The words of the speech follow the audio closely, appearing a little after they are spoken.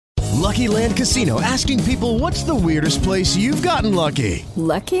Lucky Land Casino, asking people, what's the weirdest place you've gotten lucky?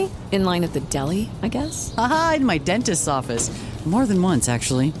 Lucky? In line at the deli, I guess? Aha, in my dentist's office. More than once,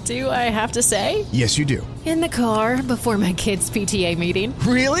 actually. Do I have to say? Yes, you do. In the car before my kids' PTA meeting.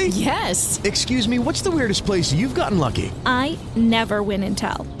 Really? Yes. Excuse me, what's the weirdest place you've gotten lucky? I never win and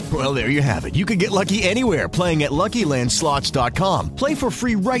tell. Well, there you have it. You can get lucky anywhere, playing at LuckyLandSlots.com. Play for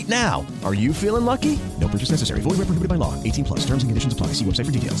free right now. Are you feeling lucky? No purchase necessary. Void where prohibited by law. 18 plus. Terms and conditions apply. See website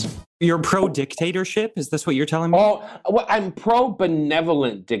for details. You're pro-dictatorship? Is this what you're telling me? Oh, well, I'm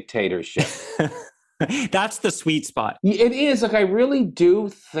pro-benevolent dictatorship. That's the sweet spot. It is. Like, I really do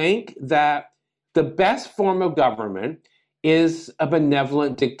think that the best form of government is a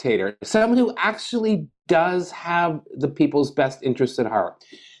benevolent dictator, someone who actually does have the people's best interests at heart.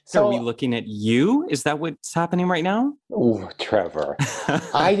 So, are we looking at you? Is that what's happening right now? Oh, Trevor,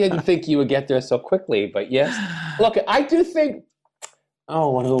 I didn't think you would get there so quickly, but yes. Look, I do think.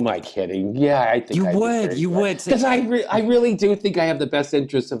 Oh, who am I kidding? Yeah, I think you would. Because I really do think I have the best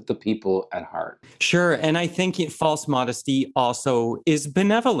interests of the people at heart. Sure, and I think false modesty also is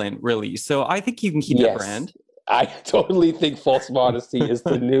benevolent, really. So I think you can keep the brand. I totally think false modesty is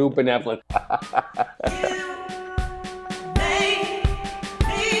the new benevolent.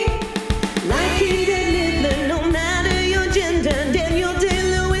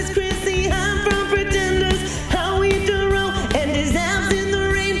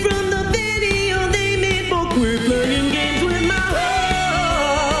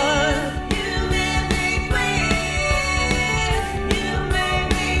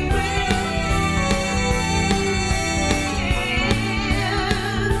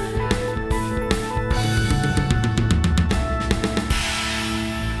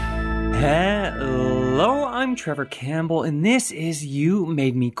 Hello, I'm Trevor Campbell, and this is You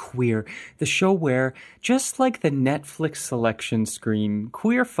Made Me Queer, the show where, just like the Netflix selection screen,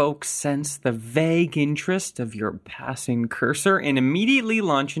 queer folks sense the vague interest of your passing cursor and immediately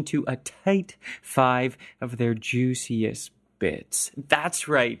launch into a tight 5 of their juiciest bits. That's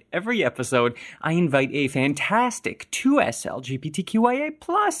right. Every episode, I invite a fantastic 2S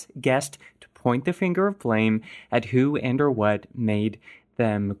LGBTQIA+ guest to point the finger of blame at who and or what made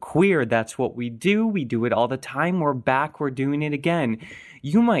them queer. That's what we do. We do it all the time. We're back. We're doing it again.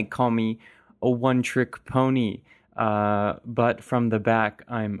 You might call me a one-trick pony, but from the back,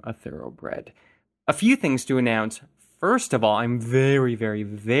 I'm a thoroughbred. A few things to announce. First of all, I'm very, very,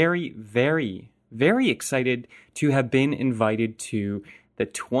 very, very, very excited to have been invited to the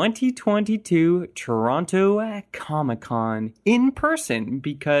 2022 Toronto Comic-Con in person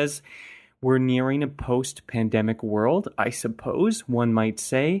because we're nearing a post-pandemic world, I suppose one might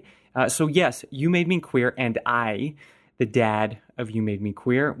say. So yes, You Made Me Queer and I, the dad of You Made Me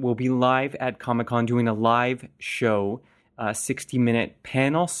Queer, will be live at Comic-Con doing a live show, 60-minute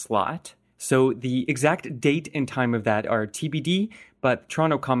panel slot. So the exact date and time of that are TBD, but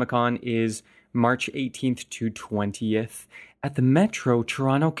Toronto Comic-Con is March 18th to 20th at the Metro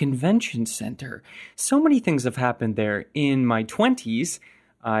Toronto Convention Centre. So many things have happened there. In my 20s,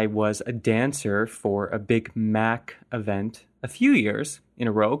 I was a dancer for a Big Mac event a few years in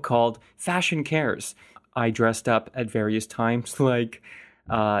a row called Fashion Cares. I dressed up at various times like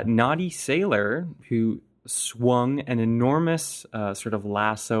Naughty Sailor, who swung an enormous sort of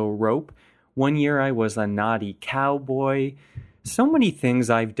lasso rope. One year I was a naughty cowboy. So many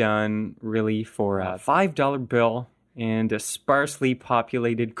things I've done really for a $5 bill and a sparsely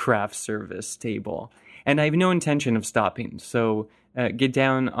populated craft service table. And I have no intention of stopping, so get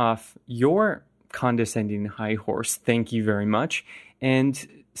down off your condescending high horse, thank you very much,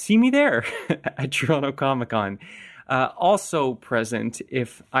 and see me there at Toronto Comic-Con. Also present,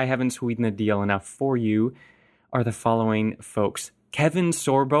 if I haven't sweetened the deal enough for you, are the following folks. Kevin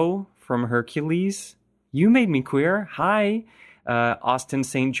Sorbo from Hercules. You Made Me Queer. Hi. Austin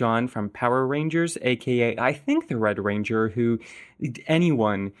St. John from Power Rangers, a.k.a. I think the Red Ranger, who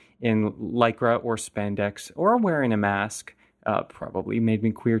anyone in Lycra or spandex or wearing a mask probably made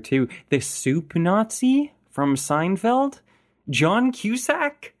me queer too. The Soup Nazi from Seinfeld. John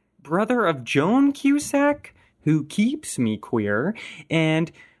Cusack, brother of Joan Cusack, who keeps me queer.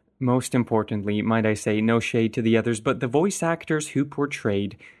 And most importantly, might I say, no shade to the others, but the voice actors who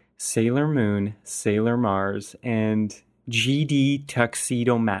portrayed Sailor Moon, Sailor Mars, and GD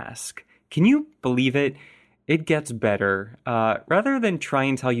Tuxedo Mask. Can you believe it? It gets better. Rather than try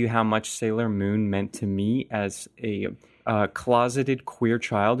and tell you how much Sailor Moon meant to me as a closeted queer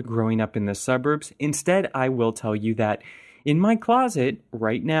child growing up in the suburbs, instead I will tell you that in my closet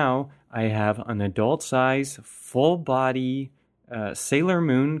right now, I have an adult-size, full-body Sailor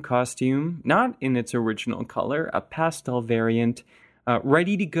Moon costume, not in its original color, a pastel variant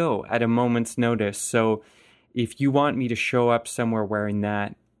ready to go at a moment's notice. So if you want me to show up somewhere wearing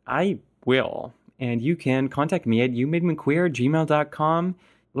that, I will. And you can contact me at youmademequeer@gmail.com.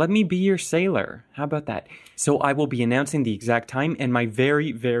 Let me be your sailor. How about that? So I will be announcing the exact time and my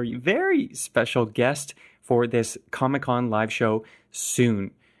very, very, very special guest for this Comic-Con live show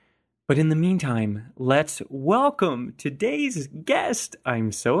soon. But in the meantime, let's welcome today's guest.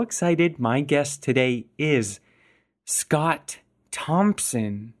 I'm so excited. My guest today is Scott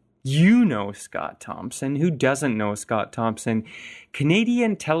Thompson. You know Scott Thompson. Who doesn't know Scott Thompson?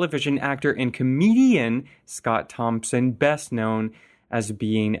 Canadian television actor and comedian Scott Thompson, best known as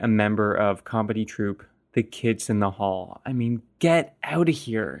being a member of comedy troupe The Kids in the Hall. I mean, get out of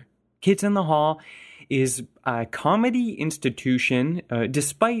here. Kids in the Hall is a comedy institution,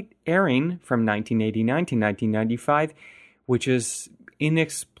 despite airing from 1989 to 1995, which is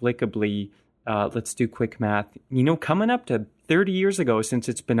inexplicably, let's do quick math, coming up to 30 years ago since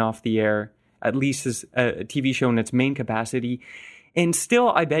it's been off the air, at least as a TV show in its main capacity. And still,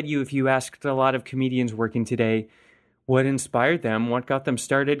 I bet you if you asked a lot of comedians working today what inspired them, what got them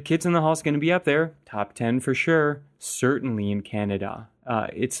started, Kids in the Hall is going to be up there. Top 10 for sure, certainly in Canada.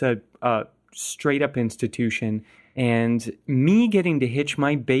 It's a straight-up institution. And me getting to hitch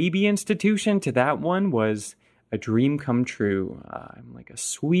my baby institution to that one was a dream come true. I'm like a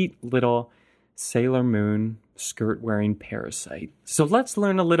sweet little Sailor Moon skirt-wearing parasite. So let's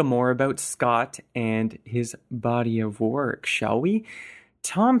learn a little more about Scott and his body of work, shall we?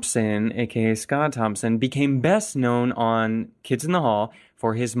 Thompson, aka Scott Thompson, became best known on Kids in the Hall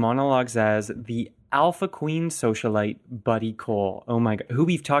for his monologues as the alpha queen socialite Buddy Cole. Oh my God, who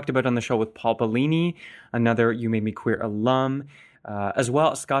we've talked about on the show with Paul Bellini, another You Made Me Queer alum, as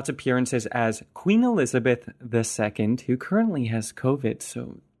well as Scott's appearances as Queen Elizabeth II, who currently has COVID.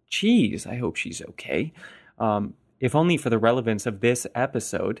 So, geez, I hope she's okay. If only for the relevance of this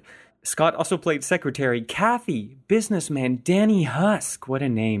episode. Scott also played Secretary Kathy, businessman Danny Husk. What a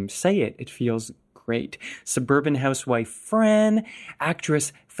name. Say it. It feels great. Suburban housewife Fran,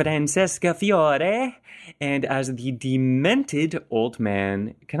 actress Francesca Fiore, and as the demented old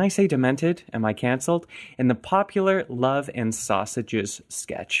man, can I say demented? Am I canceled? In the popular Love and Sausages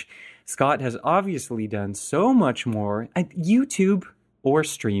sketch. Scott has obviously done so much more at YouTube or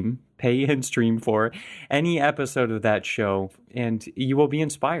stream, pay and stream for any episode of that show, and you will be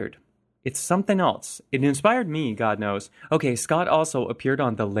inspired. It's something else. It inspired me, God knows. Okay, Scott also appeared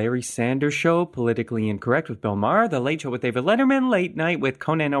on The Larry Sanders Show, Politically Incorrect with Bill Maher, The Late Show with David Letterman, Late Night with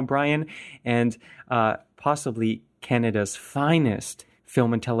Conan O'Brien, and possibly Canada's finest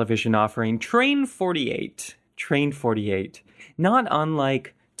film and television offering, Train 48. Train 48. Not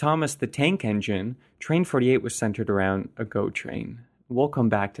unlike Thomas the Tank Engine, Train 48 was centered around a GO train. We'll come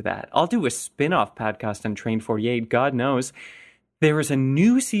back to that. I'll do a spin-off podcast on Train 48, God knows. There is a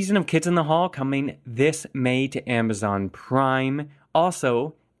new season of Kids in the Hall coming this May to Amazon Prime.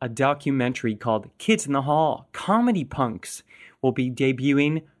 Also, a documentary called Kids in the Hall, Comedy Punks, will be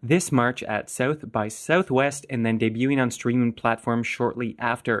debuting this March at South by Southwest and then debuting on streaming platforms shortly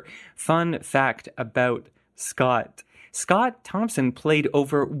after. Fun fact about Scott. Scott Thompson played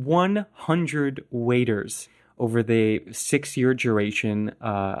over 100 waiters over the 6-year duration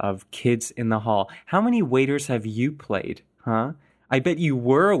of Kids in the Hall. How many waiters have you played, huh? I bet you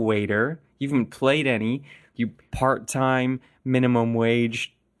were a waiter. You haven't played any. You part-time, minimum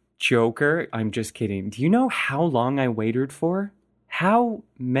wage joker. I'm just kidding. Do you know how long I waited for? How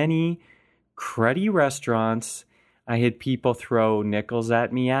many cruddy restaurants I had people throw nickels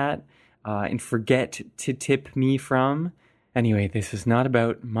at me at and forget to tip me from? Anyway, this is not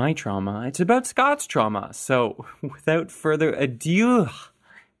about my trauma. It's about Scott's trauma. So without further ado,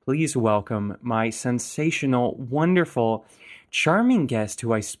 please welcome my sensational, wonderful, charming guest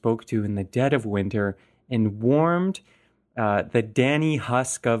who I spoke to in the dead of winter and warmed the Danny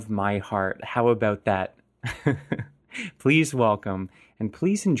Husk of my heart. How about that? Please welcome and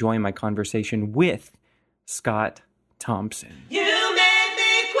please enjoy my conversation with Scott Thompson. You made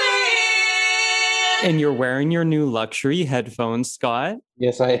me queer! And you're wearing your new luxury headphones, Scott.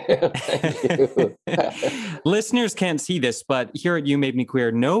 Yes, I am. Thank you. Listeners can't see this, but here at You Made Me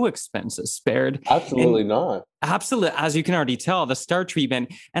Queer, no expenses spared. Absolutely not. Absolutely. As you can already tell, the star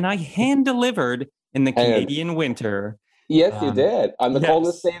treatment. And I hand-delivered in the Canadian winter. Yes, you did. On the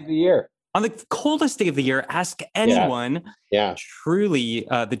coldest day of the year. On the coldest day of the year, ask anyone. Yeah. Truly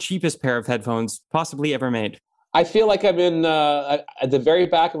the cheapest pair of headphones possibly ever made. I feel like I'm in at the very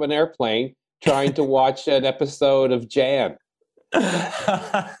back of an airplane trying to watch an episode of Jan.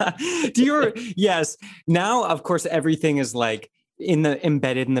 Yes. Now, of course, everything is like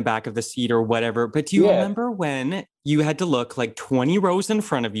embedded in the back of the seat or whatever. But do you remember when you had to look like 20 rows in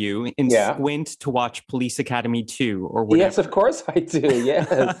front of you and squint to watch Police Academy 2 or whatever? Yes, of course I do. Yes.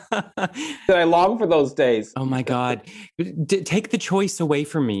 I long for those days. Oh my God. Take the choice away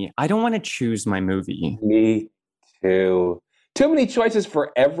from me. I don't want to choose my movie. Me too. Too many choices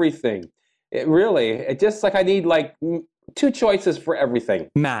for everything. It just like I need like 2 choices for everything.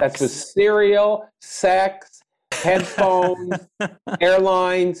 Max. That's with cereal, sex, headphones,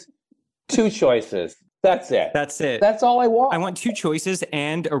 airlines. 2 choices. That's it. That's all I want. I want 2 choices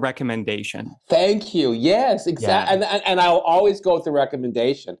and a recommendation. Thank you. Yes, exactly. Yeah. And I'll always go with the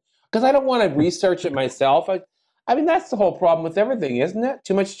recommendation because I don't want to research it myself. I mean, that's the whole problem with everything, isn't it?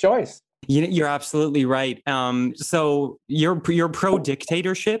 Too much choice. You're absolutely right. So you're pro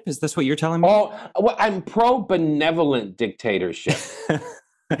dictatorship? Is this what you're telling me? Oh, well, I'm pro benevolent dictatorship.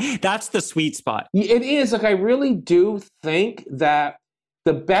 That's the sweet spot. It is. Like, I really do think that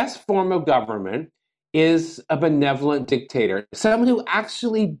the best form of government is a benevolent dictator, someone who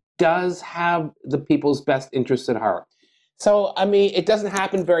actually does have the people's best interests at heart. So, I mean, it doesn't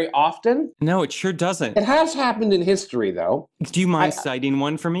happen very often. No, it sure doesn't. It has happened in history, though. Do you mind citing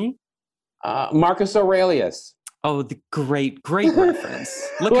one for me? Marcus Aurelius. Oh, the great reference.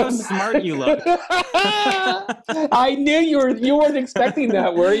 Look how smart you look. I knew you weren't expecting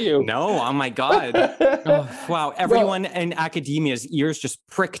that, were you? No, oh my God. Oh, wow, everyone in academia's ears just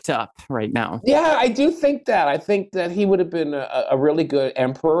pricked up right now. Yeah, I do think that. I think that he would have been a really good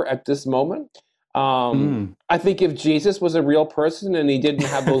emperor at this moment. I think if Jesus was a real person and he didn't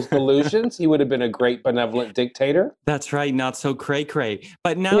have those delusions, he would have been a great benevolent dictator. That's right, not so cray-cray.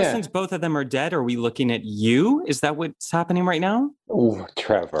 But now since both of them are dead, are we looking at you? Is that what's happening right now? Oh,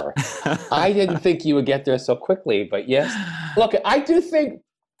 Trevor. I didn't think you would get there so quickly, but yes. Look, I don't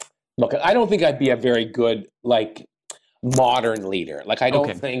think I'd be a very good, like, modern leader. Like, I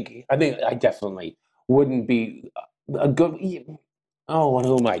think I definitely wouldn't be a good... Oh,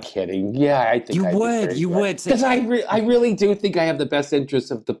 who am I kidding? Yeah, I think you would. Because I really do think I have the best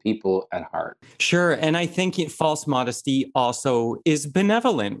interests of the people at heart. Sure, and I think false modesty also is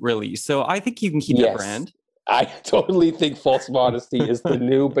benevolent, really. So I think you can keep that brand. I totally think false modesty is the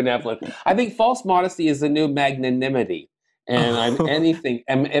new benevolent. I think false modesty is the new magnanimity. And I'm anything.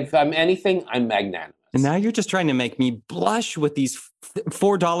 And if I'm anything, I'm magnanimous. And now you're just trying to make me blush with these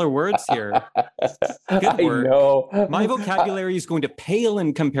 $4 words here. Good work. I know. My vocabulary is going to pale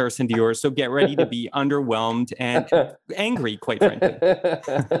in comparison to yours, so get ready to be underwhelmed and angry, quite frankly.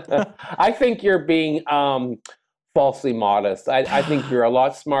 I think you're being falsely modest. I think you're a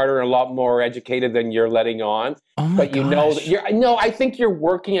lot smarter and a lot more educated than you're letting on. Oh my but you know that I think you're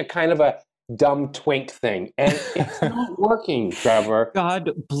working a kind of a dumb twink thing, and it's not working, Trevor.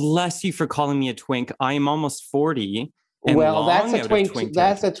 God bless you for calling me a twink. I am almost 40. Well, that's a twink.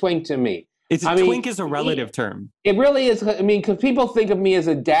 That's a twink to me. Twink is a relative term. It really is. I mean, because people think of me as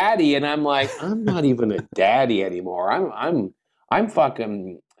a daddy, and I'm like, I'm not even a daddy anymore. I'm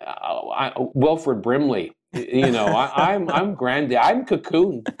fucking Wilford Brimley. You know, I'm granddad. I'm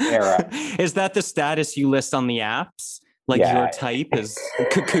Cocoon era. Is that the status you list on the apps? Like your type is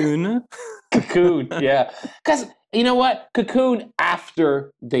Cocoon? Cocoon, yeah. Because you know what? Cocoon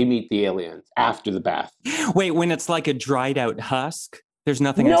after they meet the aliens, after the bath. Wait, when it's like a dried out husk? There's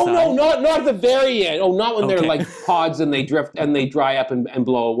nothing inside? No, not at the very end. Oh, not when they're like pods and they drift and they dry up and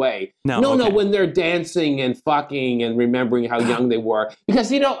blow away. No, when they're dancing and fucking and remembering how young they were.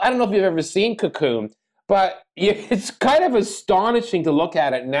 Because, I don't know if you've ever seen Cocoon, but it's kind of astonishing to look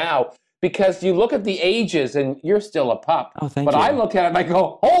at it now. Because you look at the ages and you're still a pup. Oh, thank you. But I look at it and I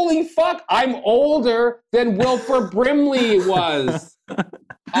go, holy fuck, I'm older than Wilford Brimley was.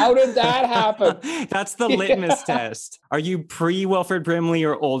 How did that happen? That's the litmus test. Are you pre-Wilford Brimley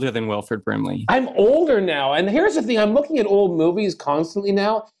or older than Wilford Brimley? I'm older now. And here's the thing. I'm looking at old movies constantly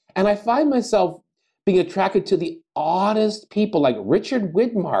now. And I find myself being attracted to the oddest people like Richard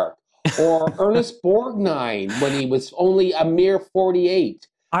Widmark or Ernest Borgnine when he was only a mere 48.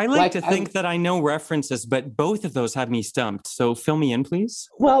 I like to think that I know references, but both of those have me stumped. So fill me in, please.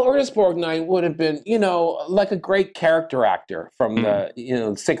 Well, Ernest Borgnine would have been, like a great character actor from the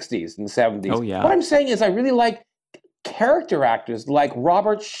 60s and 70s. Oh, yeah. What I'm saying is I really like character actors like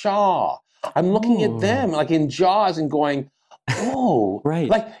Robert Shaw. I'm looking at them like in Jaws and going, oh. Right.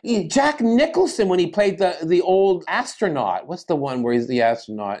 Like Jack Nicholson when he played the old astronaut. What's the one where he's the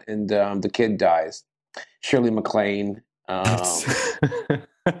astronaut and the kid dies? Shirley MacLaine.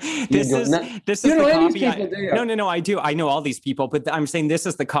 This You is know, this you is know the any of these copy. people, do you? No, I do. I know all these people, but I'm saying this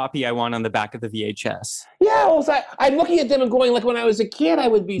is the copy I want on the back of the VHS. Yeah, well, so I'm looking at them and going, like, when I was a kid, I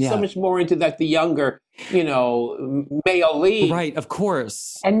would be so Yeah. much more into that, the younger, male lead. Right, of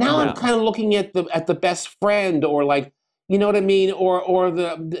course. And now Yeah. I'm kind of looking at the best friend, or like, you know what I mean, or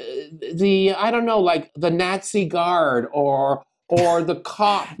the I don't know, like the Nazi guard, or the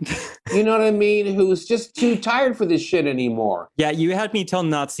cop, you know what I mean, who's just too tired for this shit anymore. Yeah, you had me tell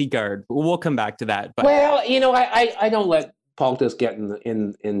Nazi guard. We'll come back to that. But Well, I don't let politics get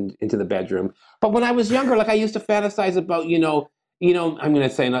into the bedroom. But when I was younger, like, I used to fantasize about, I'm going to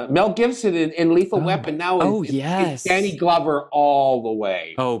say Mel Gibson in Lethal Weapon. Now it's yes. Danny Glover all the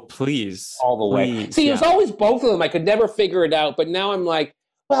way. Oh, please. All the way. Please, See, it was always both of them. I could never figure it out. But now I'm like,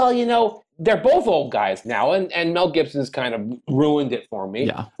 well, they're both old guys now, and Mel Gibson's kind of ruined it for me.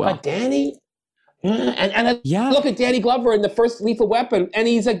 Yeah, well. But Danny, and I Yeah. look at Danny Glover in the first Lethal Weapon, and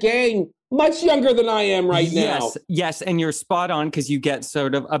he's again much younger than I am right now. Yes, and you're spot on, because you get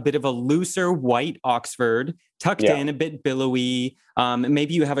sort of a bit of a looser white Oxford, tucked in, a bit billowy.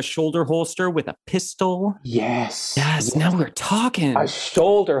 Maybe you have a shoulder holster with a pistol. Yes. Now we're talking. A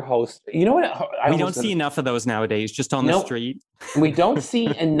shoulder holster. You know what? We don't see enough of those nowadays, just on the street. We don't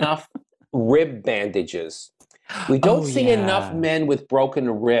see enough rib bandages. We don't see enough men with broken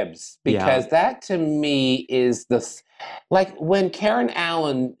ribs, because that to me is like when Karen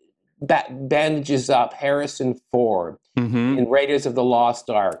Allen bandages up Harrison Ford in Raiders of the Lost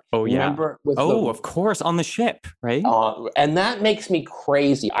Ark. Oh, yeah. Remember? Of course, on the ship, right? And that makes me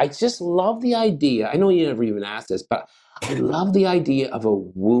crazy. I just love the idea. I know you never even asked this, but I love the idea of a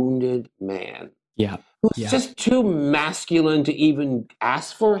wounded man. Yeah. Who's just too masculine to even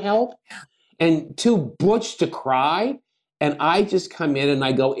ask for help, and too butch to cry. And I just come in and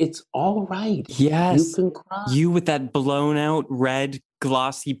I go, it's all right. Yes. You can cry. You with that blown out red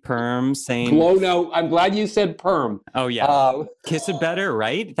glossy perm saying... Blown out. I'm glad you said perm. Oh, yeah. Kiss it better,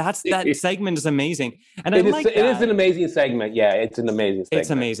 right? That segment is amazing. And it is an amazing segment. Yeah, it's an amazing segment.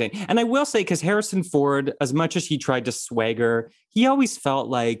 It's amazing. And I will say, because Harrison Ford, as much as he tried to swagger, he always felt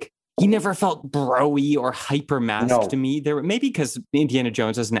like he never felt bro-y or hyper-masked to me. Maybe because Indiana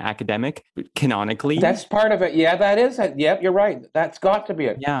Jones is an academic, canonically. That's part of it. Yeah, that is it. Yep, you're right. That's got to be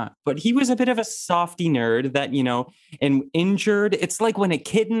it. Yeah, but he was a bit of a softy nerd that, and injured. It's like when a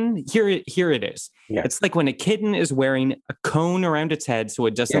kitten, here it is. Yeah. It's like when a kitten is wearing a cone around its head so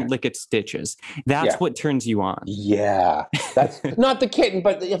it doesn't lick its stitches. That's what turns you on. Yeah. That's not the kitten,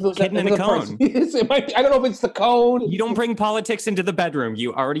 but if it was kitten and a cone. I don't know if it's the cone. You don't bring politics into the bedroom.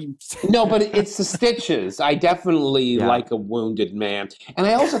 You already... No, but it's the stitches. I definitely like a wounded man. And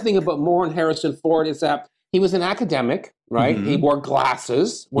I also think about more on Harrison Ford is that he was an academic, right? Mm-hmm. He wore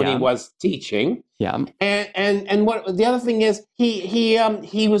glasses when he was teaching. Yeah. And what the other thing is,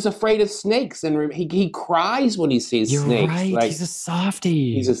 he was afraid of snakes, and he cries when he sees You're snakes. Right. Like, he's a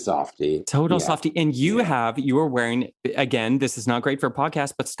softie. He's a softie. Total softie. And you are wearing, again, this is not great for a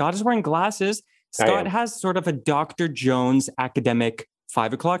podcast, but Scott is wearing glasses. Scott has sort of a Dr. Jones academic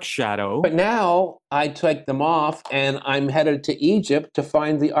 5 o'clock shadow. But now I take them off and I'm headed to Egypt to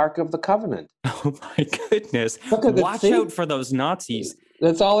find the Ark of the Covenant. Oh my goodness. Watch out for those Nazis.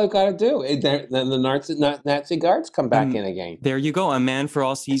 That's all I've got to do. Then the Nazi guards come back in again. There you go. A man for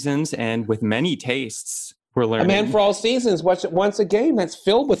all seasons and with many tastes. We're learning. A Man for All Seasons, once a game that's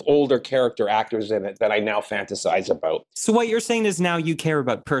filled with older character actors in it that I now fantasize about. So what you're saying is now you care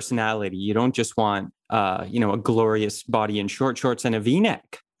about personality. You don't just want, a glorious body in short shorts and a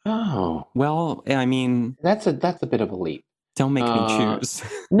V-neck. Oh. Well, I mean... That's a bit of a leap. Don't make me choose.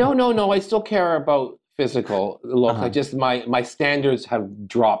 No. I still care about physical look. I just my standards have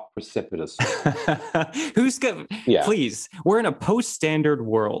dropped precipitously. Who's good? Yeah. Please, we're in a post-standard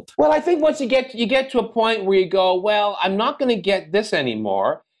world. Well, I think once you get to a point where you go, well, I'm not going to get this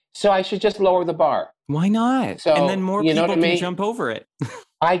anymore, so I should just lower the bar. Why not? So, and then more people can jump over it.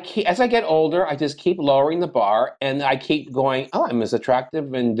 As I get older, I just keep lowering the bar, and I keep going, I'm as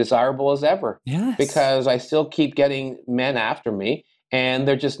attractive and desirable as ever. Yes. Because I still keep getting men after me. And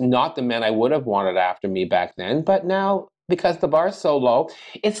they're just not the men I would have wanted after me back then. But now, because the bar's so low,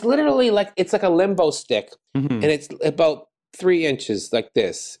 it's literally like a limbo stick. Mm-hmm. And it's about 3 inches like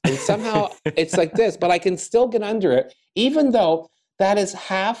this. And somehow it's like this, but I can still get under it, even though that is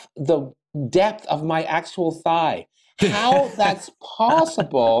half the depth of my actual thigh. How that's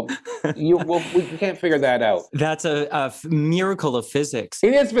possible, we can't figure that out. That's a miracle of physics.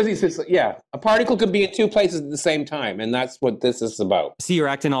 It is physics, yeah. A particle could be in 2 places at the same time, and that's what this is about. See, you're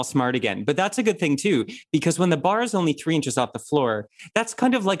acting all smart again. But that's a good thing, too, because when the bar is only 3 inches off the floor, that's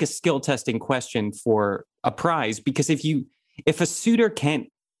kind of like a skill testing question for a prize, because if a suitor can't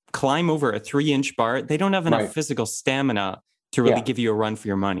climb over a 3-inch bar, they don't have enough Right. physical stamina to really Yeah. give you a run for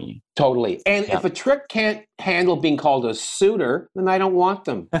your money. Totally. And Yeah. if a trick can't handle being called a suitor, then I don't want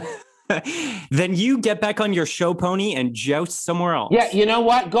them. Then you get back on your show pony and joust somewhere else. Yeah, you know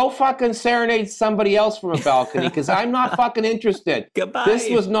what? Go fucking serenade somebody else from a balcony because I'm not fucking interested. Goodbye. This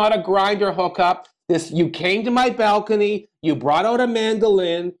was not a grinder hookup. You came to my balcony, you brought out a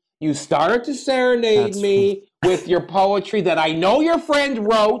mandolin, you started to serenade me with your poetry that I know your friend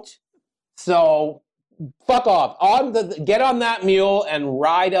wrote. So fuck off. Get on that mule and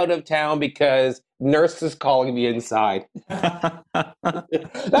ride out of town because nurse is calling me inside.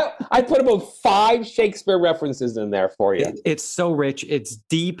 I put about 5 Shakespeare references in there for you. It's so rich. It's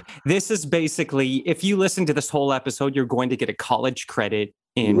deep. This is basically, if you listen to this whole episode, you're going to get a college credit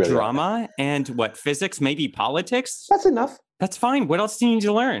in Really? drama and physics, maybe politics. That's enough. That's fine. What else do you need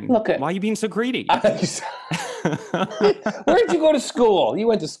to learn? Look Why are you being so greedy? Where did you go to school? You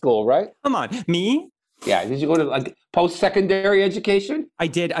went to school, right? Come on. Me? Yeah. Did you go to like post-secondary education? I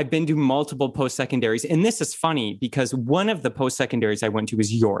did. I've been to multiple post-secondaries. And this is funny because one of the post-secondaries I went to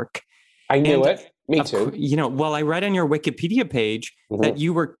was York. I knew And it. Me too. I read on your Wikipedia page that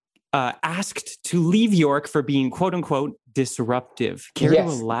you were asked to leave York for being quote unquote disruptive. Care Yes.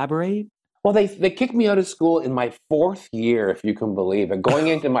 to elaborate? Well, they kicked me out of school in my 4th year, if you can believe it. Going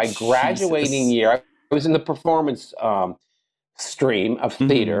into my graduating Jesus. year, I was in the performance stream of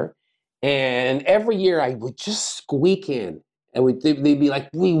theater. And every year I would just squeak in. And they'd be like,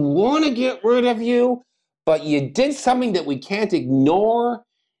 we want to get rid of you, but you did something that we can't ignore.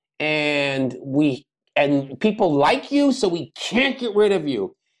 And people like you, so we can't get rid of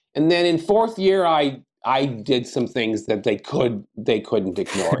you. And then in 4th year, I did some things that they couldn't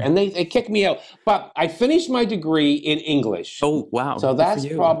ignore, and they kicked me out. But I finished my degree in English. Oh, wow. So Good that's for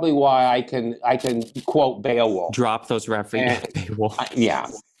you. probably why I can quote Beowulf. Drop those references. Yeah,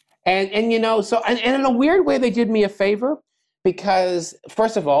 and in a weird way, they did me a favor because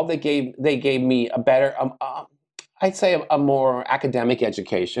first of all, they gave me a better, I'd say a more academic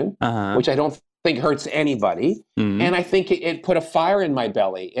education, which I don't think hurts anybody. And I think it put a fire in my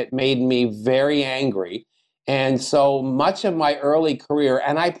belly. It made me very angry. And so much of my early career,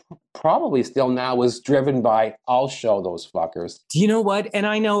 and I probably still now, was driven by, I'll show those fuckers. Do you know what? And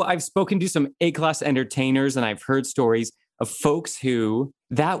I know I've spoken to some A-class entertainers and I've heard stories of folks who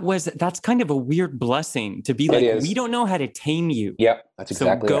that's kind of a weird blessing to be like, we don't know how to tame you. Yep, that's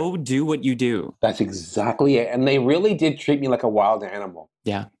exactly so go do what you do. That's exactly it. And they really did treat me like a wild animal.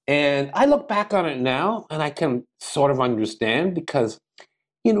 Yeah. And I look back on it now and I can sort of understand because,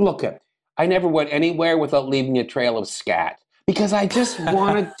 look, I never went anywhere without leaving a trail of scat because I just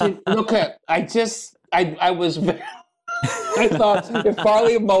wanted to, I thought if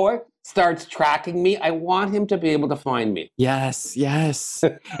Farley Moore starts tracking me, I want him to be able to find me. Yes.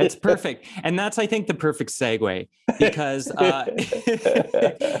 It's perfect. And that's, I think, the perfect segue because,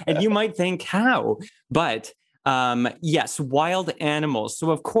 and you might think how, but yes, wild animals.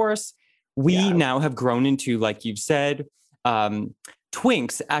 So of course, we now have grown into, like you've said,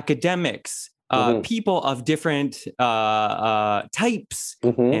 twinks, academics, people of different types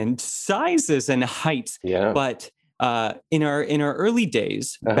and sizes and heights. Yeah. But in our early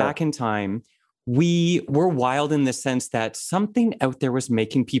days, back in time, we were wild in the sense that something out there was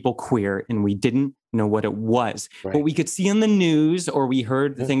making people queer and we didn't know what it was. Right. But we could see on the news or we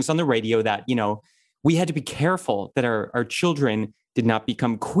heard things on the radio that, we had to be careful that our children did not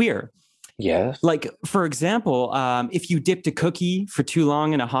become queer. Yes. Like, for example, if you dipped a cookie for too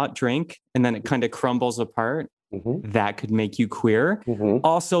long in a hot drink and then it kind of crumbles apart, that could make you queer.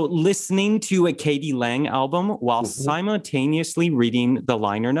 Also, listening to a Katie Lang album while simultaneously reading the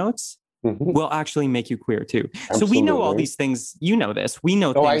liner notes will actually make you queer too. Absolutely. So we know all these things. You know this. We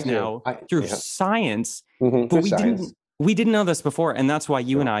know things now through science, but we didn't know this before. And that's why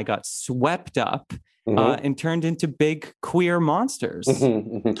you and I got swept up and turned into big queer monsters.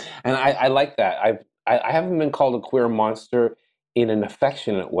 And I like that. I haven't been called a queer monster in an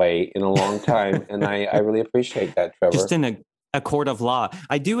affectionate way in a long time. And I really appreciate that, Trevor. Just in a court of law.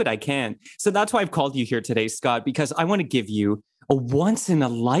 I do what I can. So that's why I've called you here today, Scott, because I want to give you a once in a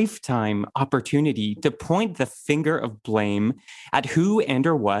lifetime opportunity to point the finger of blame at who and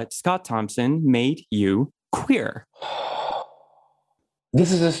or what, Scott Thompson, made you queer.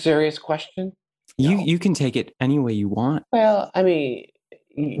 This is a serious question. You can take it any way you want. Well, I mean,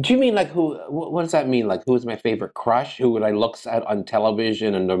 do you mean like who? What does that mean? Like who is my favorite crush? Who would I look at on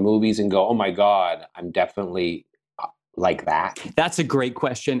television and the movies and go, oh my God, I'm definitely like that? That's a great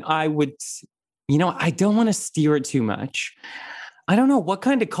question. I would, I don't want to steer it too much. I don't know what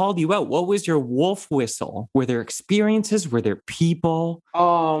kind of called you out. What was your wolf whistle? Were there experiences? Were there people?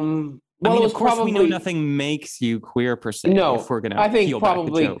 Well, it was of course, probably, we know nothing makes you queer per se. no, if we're gonna I think peel back the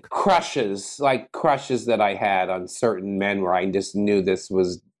probably joke. crushes, like crushes that I had on certain men where I just knew this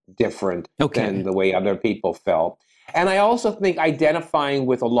was different Okay. than the way other people felt. And I also think identifying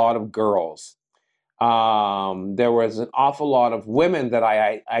with a lot of girls. There was an awful lot of women that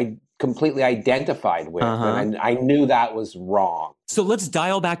I completely identified with, and I knew that was wrong. So let's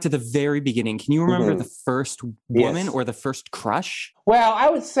dial back to the very beginning. Can you remember the first woman or the first crush? Well, I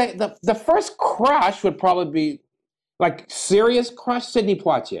would say the first crush would probably be like serious crush, Sidney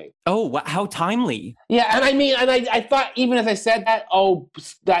Poitier. Oh, how timely. Yeah, and I mean, and I thought even as I said that,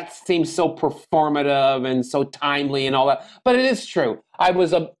 that seems so performative and so timely and all that. But it is true. I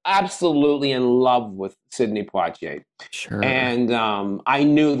was absolutely in love with Sidney Poitier. Sure. And I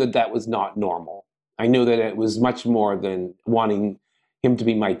knew that was not normal. I knew that it was much more than wanting him to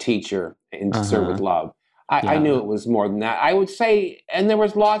be my teacher and to serve with love. I knew it was more than that. I would say, and there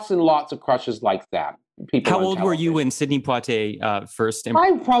was lots and lots of crushes like that. People. How old were you when Sidney Poitier first? I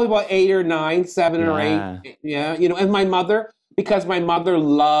was probably about 8 or 9, 7 or 8. Yeah, and my mother, because my mother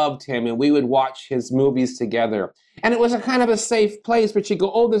loved him, and we would watch his movies together. And it was a kind of a safe place, but she'd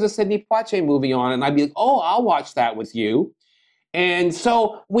go, "Oh, there's a Sidney Poitier movie on," and I'd be like, "Oh, I'll watch that with you." And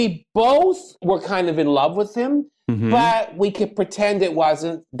so we both were kind of in love with him, but we could pretend it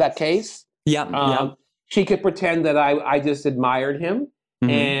wasn't the case. Yeah. She could pretend that I just admired him.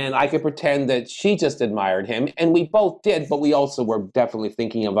 And I could pretend that she just admired him. And we both did, but we also were definitely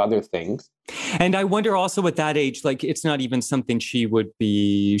thinking of other things. And I wonder also at that age, like it's not even something she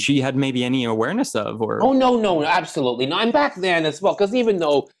had maybe any awareness of or. Oh, no, absolutely. No, and back then as well, because even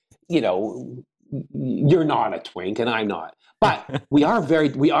though, you're not a twink and I'm not, but we are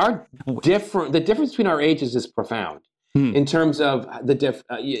different. The difference between our ages is profound in terms of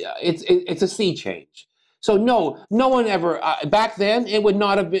it's a sea change. So no one ever back then it would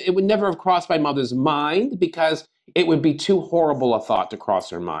never have crossed my mother's mind because it would be too horrible a thought to cross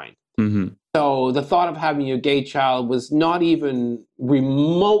her mind. So the thought of having a gay child was not even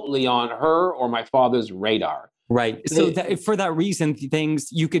remotely on her or my father's radar. Right. So for that reason, things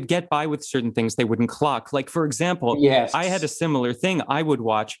you could get by with certain things they wouldn't clock. Like for example, I had a similar thing. I would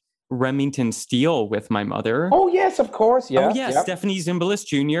watch Remington Steele with my mother. Oh, yes, of course. Yeah. Oh, yes. Yep. Stephanie Zimbalist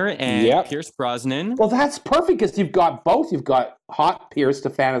Jr. and Pierce Brosnan. Well, that's perfect because you've got both. You've got hot Pierce to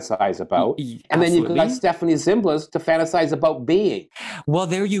fantasize about. And then you've got Stephanie Zimbalist to fantasize about being. Well,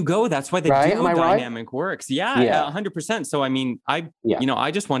 there you go. That's why the duo dynamic works. Yeah, 100%. So, I mean, I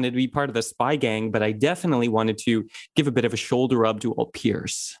just wanted to be part of the spy gang, but I definitely wanted to give a bit of a shoulder rub to old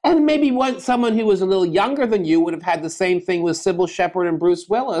Pierce. And maybe someone who was a little younger than you would have had the same thing with Sybil Shepherd and Bruce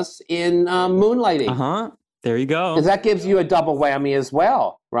Willis in Moonlighting. There you go. Because that gives you a double whammy as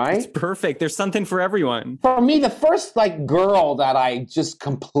well, right? It's perfect. There's something for everyone. For me, the first girl that I just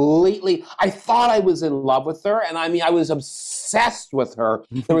completely, I thought I was in love with her. And I mean, I was obsessed with her.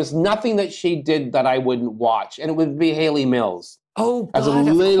 There was nothing that she did that I wouldn't watch. And it would be Hayley Mills. Oh, God, as a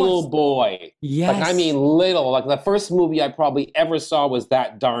little boy. Yes. Like, I mean, little. Like, the first movie I probably ever saw was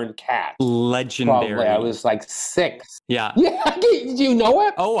That Darn Cat. Legendary. Probably. I was like 6. Yeah. Yeah. Did you know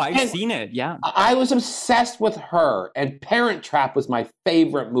it? Oh, I've seen it. Yeah. I was obsessed with her. And Parent Trap was my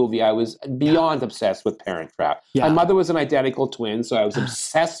favorite movie. I was beyond obsessed with Parent Trap. Yeah. My mother was an identical twin, so I was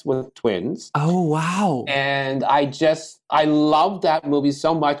obsessed with twins. Oh, wow. And I loved that movie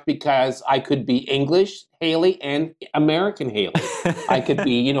so much because I could be English Hayley and American Hayley. I could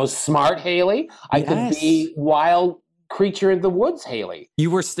be, smart Hayley. I could be wild creature in the woods Hayley. You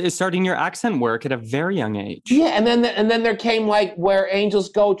were starting your accent work at a very young age. Yeah, and then there came Where Angels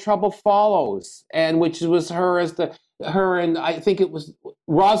Go, Trouble Follows, and which was her and I think it was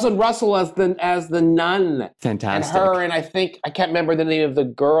Rosalind Russell as the nun. Fantastic. And her and I can't remember the name of the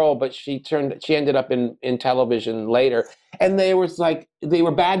girl, but she ended up in television later. And they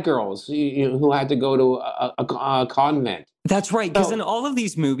were bad girls who had to go to a convent. That's right. Because in all of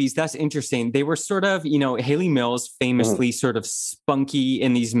these movies, that's interesting. They were sort of, Hayley Mills famously sort of spunky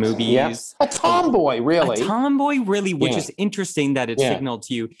in these movies. Yeah. A tomboy, really. Which is interesting that it signaled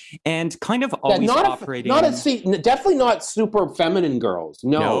to you. And kind of always operating. Definitely not super feminine girls.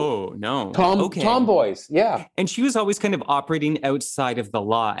 No. Tomboys, yeah. And she was always kind of operating outside of the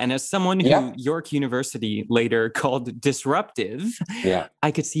law. And as someone who York University later called disruptive,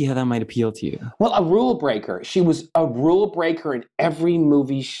 I could see how that might appeal to you. Well, a rule breaker. She was a rule breaker break her in every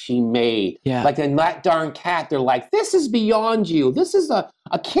movie she made. Yeah. Like in That Darn Cat, they're like, this is beyond you. This is a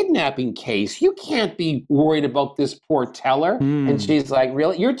kidnapping case. You can't be worried about this poor teller. And she's like,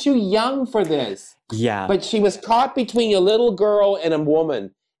 really? You're too young for this. Yeah. But she was caught between a little girl and a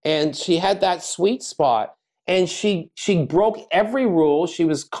woman. And she had that sweet spot. And she broke every rule. She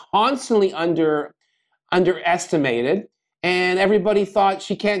was constantly underestimated. And everybody thought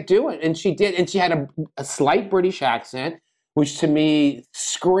she can't do it. And she did. And she had a slight British accent, which to me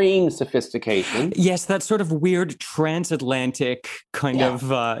screamed sophistication. Yes, that sort of weird transatlantic kind of,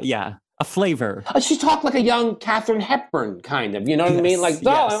 a flavor. She talked like a young Katharine Hepburn, kind of. You know what I mean? Like,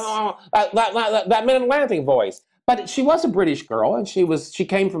 that mid-Atlantic voice. But she was a British girl, and she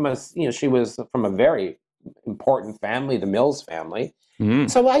came from she was from a very important family, the Mills family.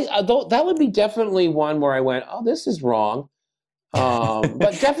 So that would be definitely one where I went, oh, this is wrong.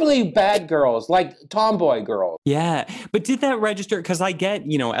 But definitely bad girls, like tomboy girls. Yeah. But did that register? Because I get,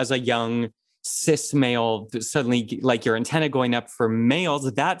 as a young cis male, suddenly like your antenna going up for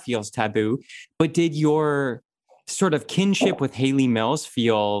males, that feels taboo. But did your sort of kinship with Hayley Mills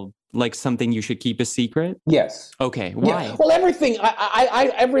feel like something you should keep a secret? Yes. Okay. Why? Yeah. Well, everything,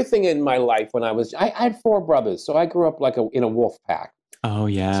 everything in my life when I had 4 brothers. So I grew up in a wolf pack. Oh,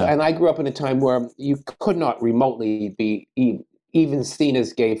 yeah. And I grew up in a time where you could not remotely be even seen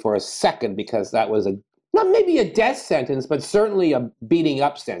as gay for a second, because that was not maybe a death sentence, but certainly a beating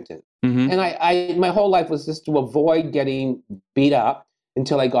up sentence. And I my whole life was just to avoid getting beat up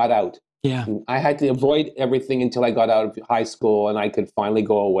until I got out. Yeah. And I had to avoid everything until I got out of high school and I could finally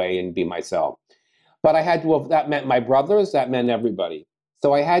go away and be myself. But I had to, that meant my brothers, that meant everybody.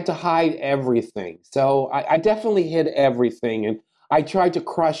 So I had to hide everything. So I definitely hid everything. And I tried to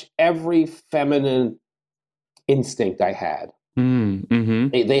crush every feminine instinct I had.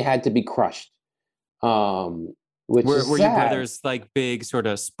 They had to be crushed. Which were is your sad. brothers like big sort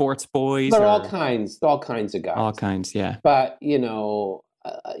of sports boys? They're all kinds of guys. All kinds, yeah. But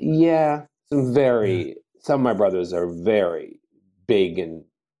some of my brothers are very big and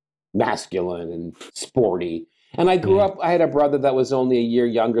masculine and sporty. And I grew up, I had a brother that was only a year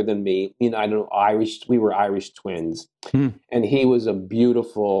younger than me. We were Irish twins. And he was a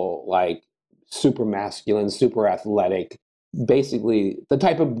beautiful, like, super masculine, super athletic, basically the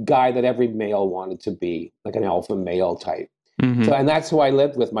type of guy that every male wanted to be, like an alpha male type. So, and that's who I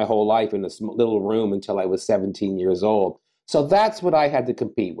lived with my whole life in this little room until I was 17 years old. So that's what I had to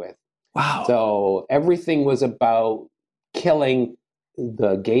compete with. Wow. So everything was about killing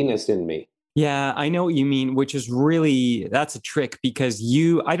the gayness in me. Yeah, I know what you mean, which is really, that's a trick, because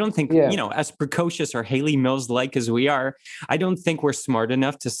I don't think, as precocious or Hayley Mills-like as we are, I don't think we're smart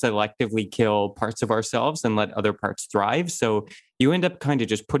enough to selectively kill parts of ourselves and let other parts thrive. So you end up kind of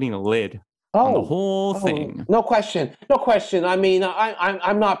just putting a lid on the whole thing. No question. I mean,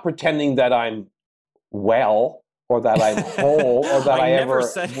 I'm not pretending that I'm well or that I'm whole or that I ever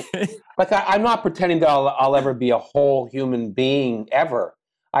said like I'm not pretending that I'll ever be a whole human being ever.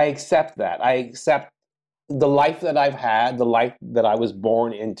 I accept that. I accept the life that I've had, the life that I was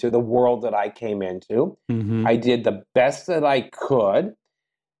born into, the world that I came into. I did the best that I could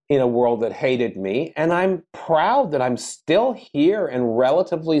in a world that hated me. And I'm proud that I'm still here and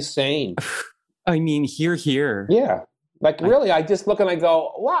relatively sane. I mean, here. Yeah. Like, really, I just look and I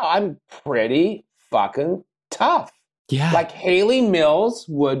go, wow, I'm pretty fucking tough. Yeah. Like, Hayley Mills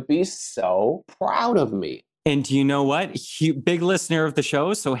would be so proud of me. And do you know what? Big listener of the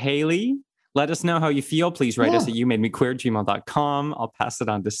show. So Hayley, let us know how you feel. Please write us at youmademequeer@gmail.com. I'll pass it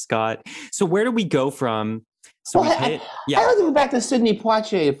on to Scott. So where do we go from? So I like to go back to Sidney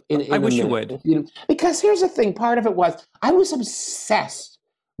Poitier. I wish you would. Because here's the thing. Part of it was I was obsessed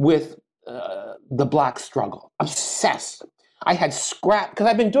with the Black struggle. Obsessed. I had scrap, because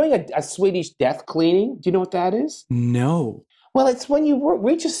I've been doing a Swedish death cleaning. Do you know what that is? No. Well, it's when you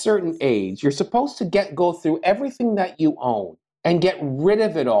reach a certain age, you're supposed to go through everything that you own and get rid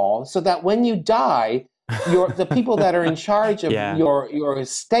of it all, so that when you die, the people that are in charge of your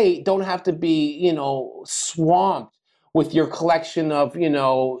estate don't have to be, swamped with your collection of,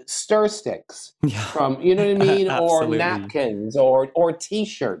 stir sticks from, you know what I mean, or napkins or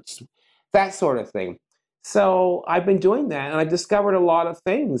T-shirts, that sort of thing. So I've been doing that, and I discovered a lot of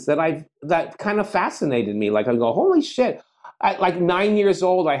things that kind of fascinated me. Like, I go, holy shit. At like 9 years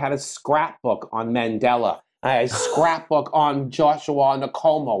old, I had a scrapbook on Mandela. I had a scrapbook on Joshua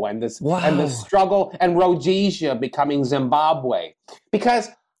Nkomo and the struggle and Rhodesia becoming Zimbabwe. Because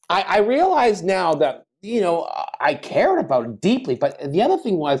I realize now that, I cared about it deeply. But the other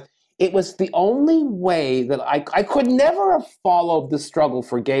thing was, it was the only way that I could never have followed the struggle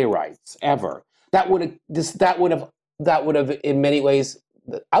for gay rights ever. That would have that would have, in many ways,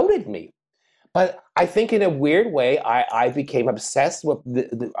 outed me. But I think in a weird way, I became obsessed with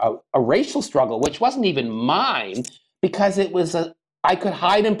a racial struggle, which wasn't even mine, because it was I could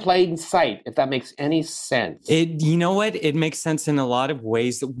hide in plain sight, if that makes any sense. You know what? It makes sense in a lot of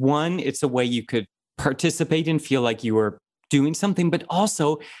ways. One, it's a way you could participate and feel like you were doing something, but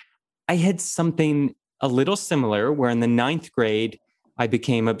also I had something a little similar where in the 9th grade, I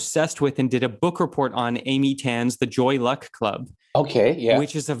became obsessed with and did a book report on Amy Tan's The Joy Luck Club. Okay, yeah.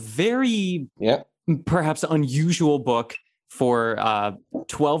 Which is a very perhaps unusual book for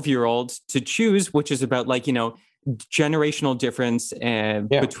 12-year-olds to choose, which is about like, generational difference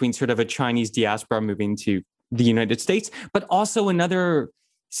between sort of a Chinese diaspora moving to the United States, but also another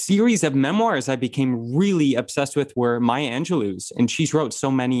series of memoirs I became really obsessed with were Maya Angelou's, and she's wrote so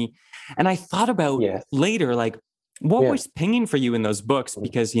many. And I thought about later, like, what was pinging for you in those books?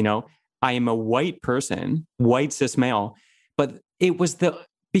 Because, I am a white person, white cis male, but it was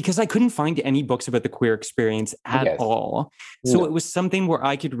because I couldn't find any books about the queer experience at all. So it was something where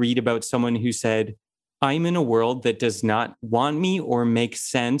I could read about someone who said, I'm in a world that does not want me or make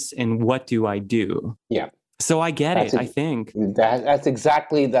sense, and what do I do? Yeah. So I get it, I think. That's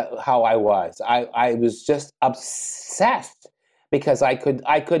exactly how I was. I was just obsessed because I could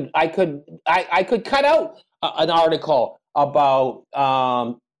cut out an article about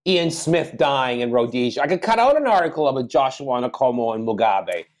Ian Smith dying in Rhodesia. I could cut out an article about Joshua Nkomo and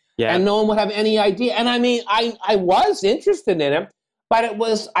Mugabe. Yeah. And no one would have any idea. And I mean, I was interested in it, but it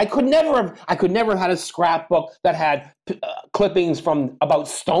was, I could never have had a scrapbook that had clippings about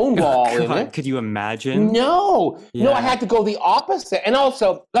Stonewall in it. Could you imagine? No, I had to go the opposite. And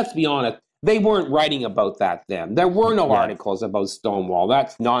also, let's be honest, they weren't writing about that then. There were no articles about Stonewall.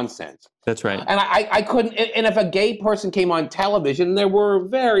 That's nonsense. That's right. And I couldn't, and if a gay person came on television, there were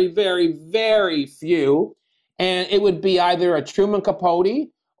very, very, very few. And it would be either a Truman Capote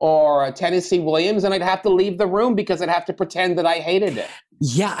or a Tennessee Williams, and I'd have to leave the room because I'd have to pretend that I hated it.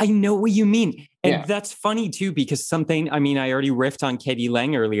 Yeah, I know what you mean. And that's funny too, because I already riffed on Katie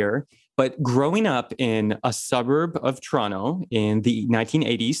Lang earlier, but growing up in a suburb of Toronto in the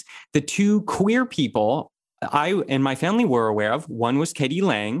 1980s, the two queer people I and my family were aware of, one was Katie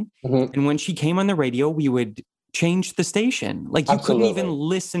Lang. Mm-hmm. And when she came on the radio, we would change the station. Like you couldn't even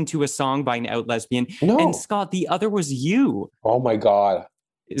listen to a song by an out lesbian. No. And Scott, the other was you. Oh my God.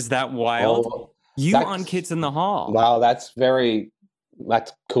 Is that wild? You on Kids in the Hall. Wow, that's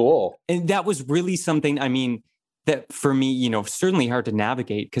cool. And that was really something, that for me, certainly hard to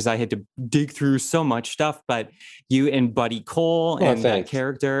navigate because I had to dig through so much stuff. But you and Buddy Cole and that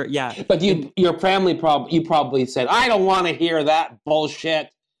character, But your family probably said, I don't want to hear that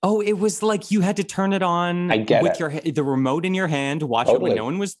bullshit. Oh, it was like you had to turn it on with the remote in your hand, watch it when no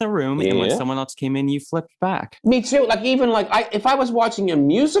one was in the room, and when someone else came in, you flipped back. Me too. Like even if I was watching a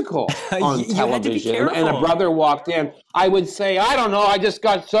musical on television and a brother walked in, I would say, I don't know, I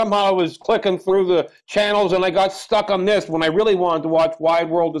was clicking through the channels and I got stuck on this when I really wanted to watch Wide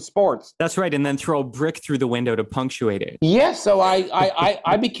World of Sports. That's right, and then throw a brick through the window to punctuate it. Yes, so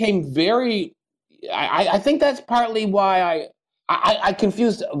I became very. I think that's partly why I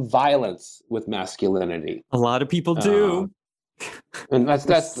confused violence with masculinity. A lot of people do. And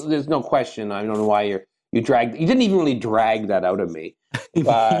that's there's no question. I don't know why you didn't even really drag that out of me.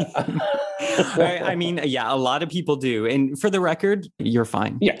 But a lot of people do. And for the record, you're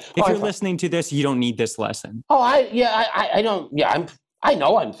fine. Yeah. If you're listening to this, you don't need this lesson. Oh, I don't. Yeah, I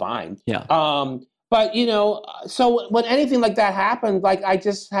know I'm fine. Yeah. But, so when anything like that happened, like I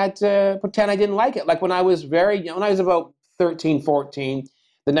just had to pretend I didn't like it. Like when I was very young, when I was about 13, 14,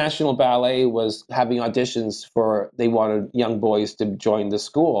 the National Ballet was having auditions they wanted young boys to join the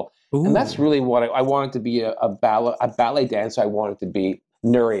school. Ooh. And that's really what I wanted to be a ballet dancer. I wanted to be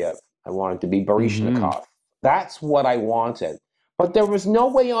Nureyev. I wanted to be Baryshnikov. Mm-hmm. That's what I wanted. But there was no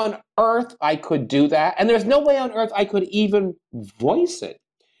way on earth I could do that. And there's no way on earth I could even voice it.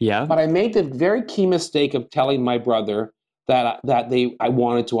 Yeah. But I made the very key mistake of telling my brother that I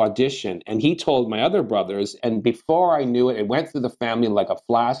wanted to audition. And he told my other brothers, and before I knew it, it went through the family like a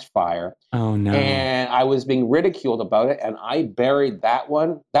flash fire. Oh, no. And I was being ridiculed about it, and I buried that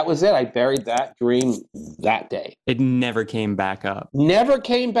one. That was it. I buried that dream that day. It never came back up. Never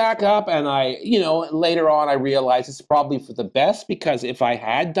came back up, and later on I realized it's probably for the best, because if I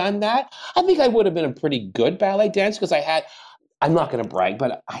had done that, I think I would have been a pretty good ballet dancer, because I'm not going to brag,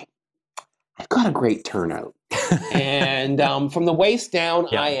 but I've got a great turnout. And from the waist down,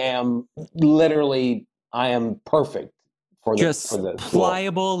 I am perfect for the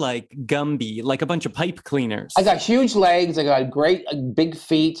pliable, like Gumby, like a bunch of pipe cleaners. I got huge legs. I got great big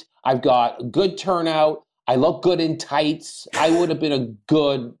feet. I've got good turnout. I look good in tights. I would have been a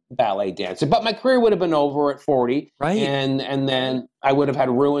good ballet dancer, but my career would have been over at 40. Right. And then I would have had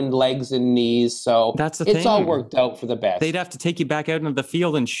ruined legs and knees. So That's the it's thing. all worked out for the best. They'd have to take you back out into the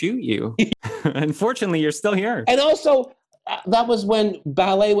field and shoot you. Unfortunately, you're still here. And also, that was when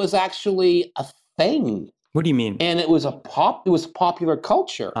ballet was actually a thing. What do you mean? And it was popular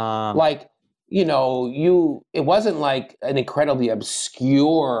culture. Like, it wasn't like an incredibly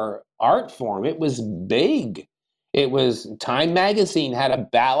obscure art form. It was big. It was Time Magazine had a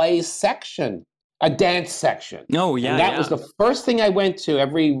ballet section, a dance section. Oh, yeah. And that was the first thing I went to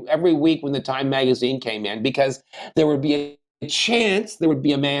every week when the Time Magazine came in, because there would be a chance there would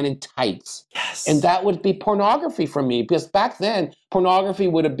be a man in tights. Yes. And that would be pornography for me, because back then pornography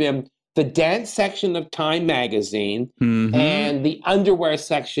would have been the dance section of Time Magazine and the underwear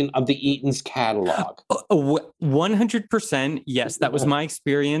section of the Eaton's catalog. 100%. Yes, that was my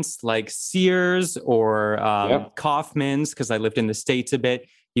experience. Like Sears or Kaufman's, because I lived in the States a bit.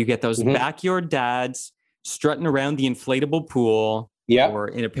 You get those backyard dads strutting around the inflatable pool or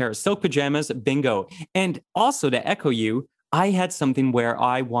in a pair of silk pajamas. Bingo. And also, to echo you, I had something where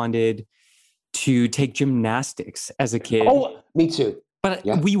I wanted to take gymnastics as a kid. Oh, me too. But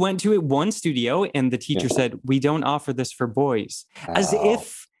we went to one studio and the teacher said, we don't offer this for boys. As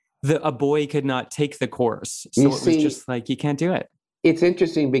if a boy could not take the course. So it was just like, you can't do it. It's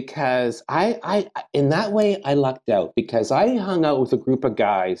interesting because I in that way, I lucked out, because I hung out with a group of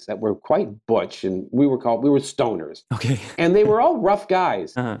guys that were quite butch, and we were stoners. Okay. And they were all rough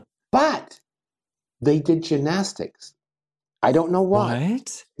guys, but they did gymnastics. I don't know why.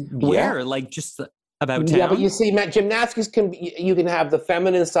 What? Where? Like just about town? Yeah, but you see, Matt, gymnastics you can have the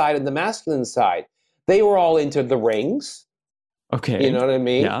feminine side and the masculine side. They were all into the rings. Okay. You know what I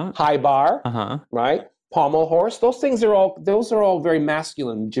mean? Yeah. High bar, right? Pommel horse. Those are all very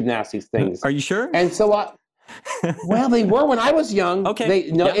masculine gymnastics things. Are you sure? And so well, they were when I was young.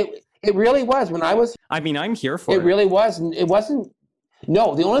 Okay. It really was when I was. I mean, I'm here for it. It really was. It wasn't.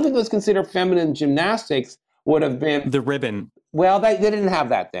 No, the only thing that was considered feminine gymnastics would have been the ribbon. Well, they didn't have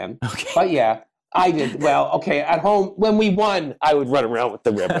that then. Okay. But yeah, I did. Well, okay, at home, when we won, I would run around with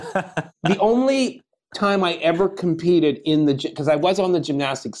the ribbon. The only time I ever competed because I was on the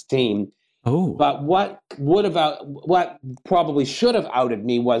gymnastics team. Oh. But what probably should have outed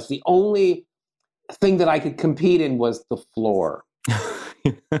me was the only thing that I could compete in was the floor.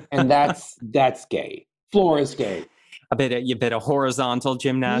 And that's gay. Floor is gay. A bit of horizontal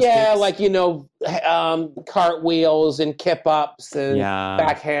gymnastics. Yeah, like, cartwheels and kip-ups and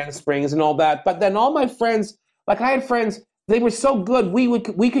back handsprings and all that. But then all my friends, like I had friends, they were so good,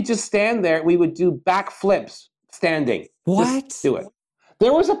 we could just stand there. We would do back flips standing. What? Just do it.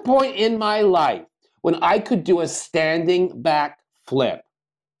 There was a point in my life when I could do a standing back flip.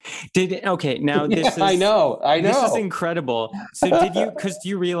 Now this is... I know. This is incredible. So do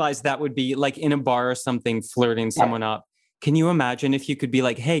you realize that would be like in a bar or something, flirting someone up? Can you imagine if you could be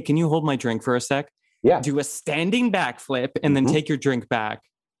like, hey, can you hold my drink for a sec? Yeah. Do a standing backflip and then take your drink back.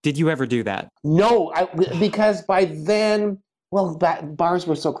 Did you ever do that? No, because by then, bars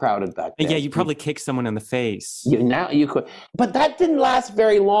were so crowded back then. Yeah, you probably kicked someone in the face. Now you could. But that didn't last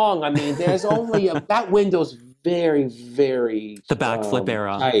very long. I mean, there's only that window's very, very the backflip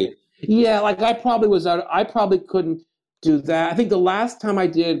era. Tight. Yeah, like I probably couldn't do that. I think the last time I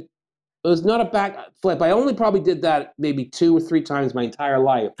did, it was not a backflip. I only probably did that maybe 2 or 3 times my entire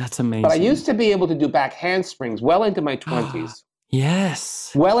life. That's amazing. But I used to be able to do back handsprings well into my 20s.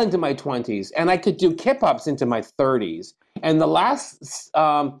 Yes. Well into my 20s. And I could do kip-ups into my 30s. And the last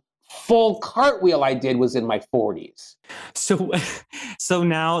full cartwheel I did was in my 40s. So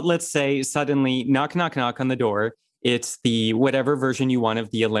now let's say suddenly knock, knock, knock on the door. It's the whatever version you want of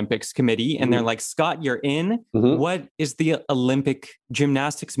the Olympics committee. And they're like, Scott, you're in. What is the Olympic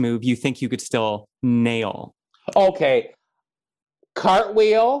gymnastics move you think you could still nail? Okay.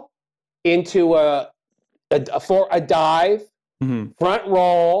 Cartwheel into a dive, front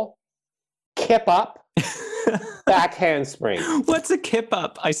roll, kip up, back handspring. What's a kip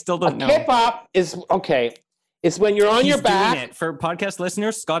up? I still don't know. Kip up is okay. It's when you're on your back. Doing it. For podcast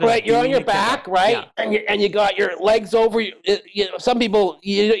listeners, Scott. Right, you're on your back, right, and you got your legs over. Some people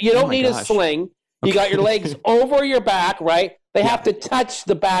you don't need a sling. You got your legs over your back, right? They have to touch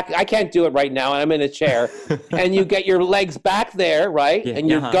the back. I can't do it right now, and I'm in a chair. And you get your legs back there, right? Yeah, and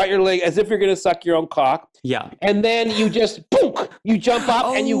you've got your leg as if you're going to suck your own cock. Yeah. And then you just you jump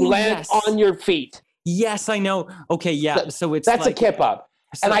up and you land on your feet. Yes, I know. Okay, yeah. So that's a kip up.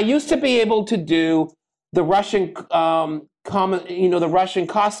 And I used to be able to do the Russian the Russian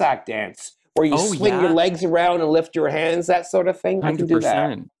Cossack dance, where you swing your legs around and lift your hands, that sort of thing. 100%. I can do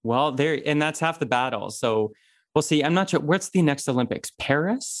that. Well, and that's half the battle. So we'll see. I'm not sure. What's the next Olympics?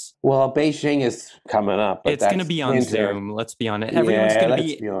 Paris? Well, Beijing is coming up. It's going to be on Zoom. Let's be honest. Everyone's going to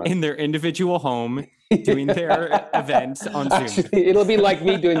be in their individual home doing their event on Zoom. Actually, it'll be like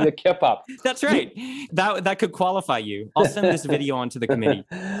me doing the kip up. That's right. That could qualify you. I'll send this video on to the committee.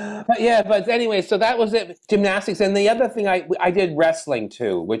 But anyway, so that was it. Gymnastics. And the other thing, I did wrestling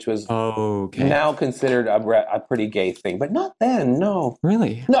too, which was now considered a pretty gay thing. But not then, no.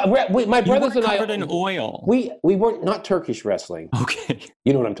 Really? No, my brothers and I... covered in oil. We weren't, not Turkish wrestling. Okay.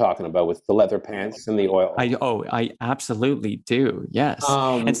 You know what I'm talking about with the leather pants and the oil. I absolutely do. Yes.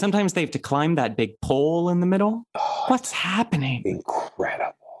 And sometimes they have to climb that big pole in the middle. What's happening?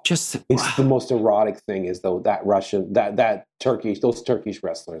 Incredible. It's the most erotic thing is though those Turkish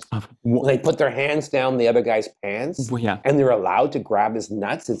wrestlers. They put their hands down the other guy's pants, and they're allowed to grab his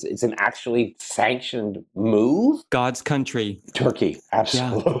nuts. It's an actually sanctioned move. God's country, Turkey,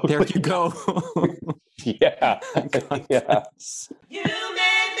 absolutely. Yeah, there you go. Yeah.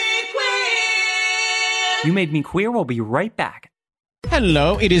 You Made Me Queer. We'll be right back.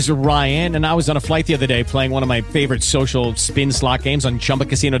 Hello, it is Ryan, and I was on a flight the other day playing one of my favorite social spin slot games on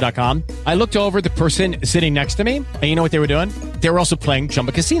ChumbaCasino.com. I looked over at the person sitting next to me, and you know what they were doing? They were also playing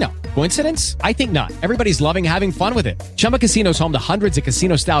Chumba Casino. Coincidence? I think not. Everybody's loving having fun with it. Chumba Casino is home to hundreds of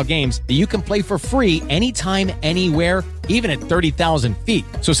casino-style games that you can play for free anytime, anywhere, even at 30,000 feet.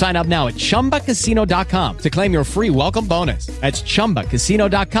 So sign up now at ChumbaCasino.com to claim your free welcome bonus. That's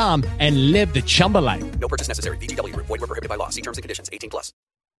ChumbaCasino.com and live the Chumba life. No purchase necessary. VGW. Void were prohibited by law. See terms and conditions. 18+.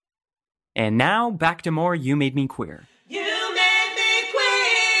 And now back to more You Made Me Queer. You made me queer.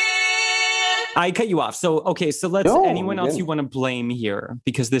 I cut you off. So let's anyone else you want to blame here,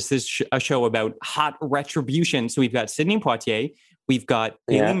 because this is a show about hot retribution. So we've got Sidney Poitier, we've got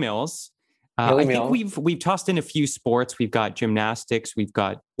Hayley Mills. I think we've tossed in a few sports. We've got gymnastics. We've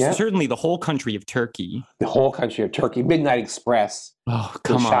got certainly the whole country of Turkey. The whole country of Turkey. Midnight Express. Oh,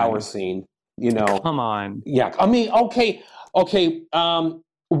 come on. The shower scene. You know. Come on. Yeah. I mean, okay.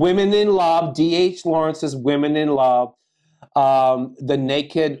 Women in Love. D.H. Lawrence's Women in Love. The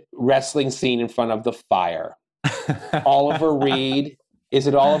naked wrestling scene in front of the fire. Oliver Reed. Is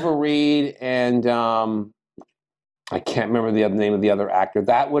it Oliver Reed? And I can't remember the other name of the other actor.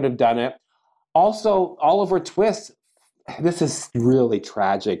 That would have done it. Also, Oliver Twist. This is really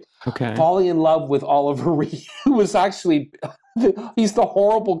tragic. Okay. Falling in love with Oliver Reed, who was actually, he's the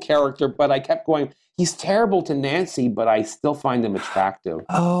horrible character, but I kept going, he's terrible to Nancy, but I still find him attractive.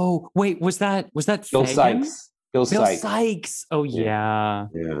 Oh, wait, was that Bill Sykes? Bill Sykes. Oh, yeah.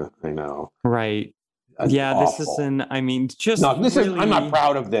 Yeah, I know. Right. That's awful. I'm not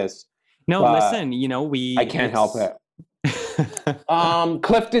proud of this. No, listen, I can't help it.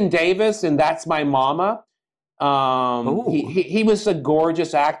 Clifton Davis and That's My Mama. He was a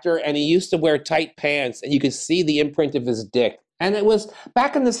gorgeous actor, and he used to wear tight pants, and you could see the imprint of his dick. And it was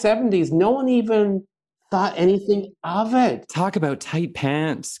back in the 70s. No one even thought anything of it. Talk about tight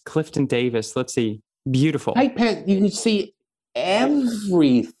pants. Clifton Davis. Let's see. Beautiful. Tight pants. You could see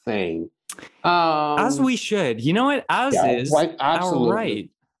everything. As we should. You know what? Right, absolutely. Our right.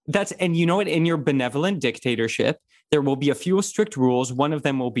 And you know what? In your benevolent dictatorship, there will be a few strict rules. One of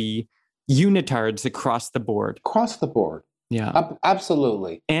them will be unitards across the board. Across the board. Yeah.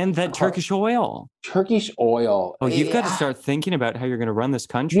 Absolutely. And that Turkish oil. Turkish oil. Oh, you've got to start thinking about how you're going to run this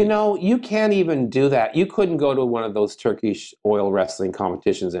country. You can't even do that. You couldn't go to one of those Turkish oil wrestling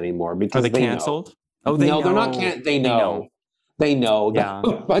competitions anymore because are they canceled? Know. Oh, they know. They're not canceled. They know. They know. Yeah.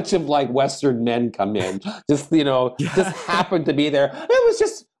 A bunch of Western men come in. Just happened to be there.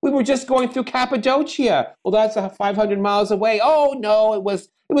 We were just going through Cappadocia. Well, that's 500 miles away. Oh no, it was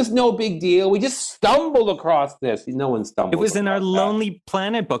no big deal. We just stumbled across this. No one stumbled. It was in our Lonely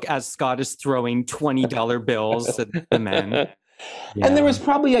Planet book as Scott is throwing $20 bills at the men. Yeah. And there was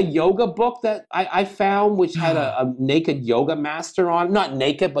probably a yoga book that I found which had a naked yoga master on. Not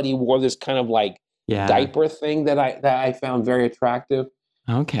naked, but he wore this kind of diaper thing that I found very attractive.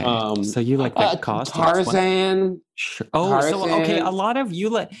 Okay. So you like that costume? Tarzan. Sure. Oh, Tarzan. So okay. A lot of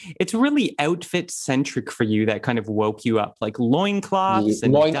you it's really outfit centric for you that kind of woke you up, like loincloths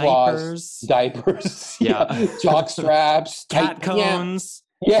and diapers. Yeah. Jock straps. Cat cones.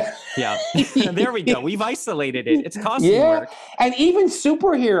 Yeah. Yeah. There we go. We've isolated it. It's costume work. And even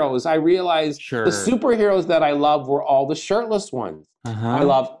superheroes. I realized the superheroes that I love were all the shirtless ones. Uh-huh. I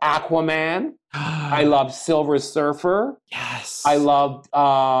love Aquaman. I love Silver Surfer. Yes. I loved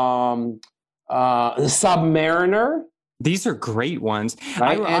Submariner. These are great ones.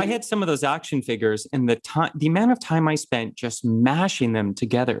 Right? I had some of those action figures, and the amount of time I spent just mashing them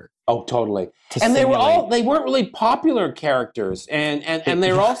together. Oh, totally. to And simulate. they weren't really popular characters. And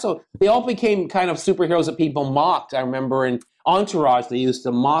they were also, they all became kind of superheroes that people mocked. I remember in Entourage, they used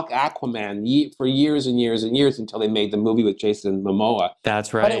to mock Aquaman for years and years and years until they made the movie with Jason Momoa.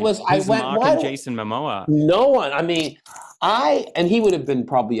 That's right. But it was, Who's I went, mocking why? Jason Momoa? No one. I mean, and he would have been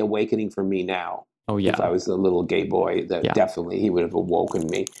probably awakening for me now. Oh, yeah. If I was a little gay boy, that Yeah. definitely he would have awoken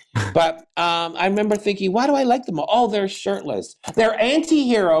me. But I remember thinking, why do I like them all? Oh, they're shirtless. They're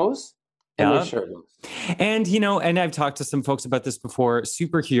anti-heroes and Yeah. they're shirtless. And, and I've talked to some folks about this before.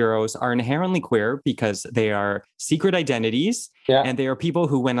 Superheroes are inherently queer because they are secret identities. Yeah. And they are people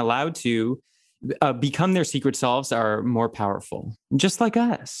who, when allowed to become their secret selves, are more powerful, just like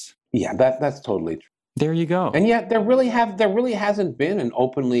us. Yeah, that's totally true. There you go. And yet there really hasn't been an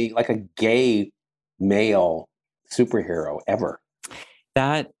openly, like a gay male superhero ever.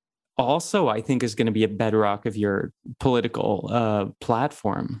 That also, I think, is going to be a bedrock of your political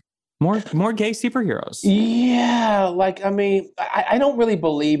platform. More gay superheroes. Yeah, like, I mean, I don't really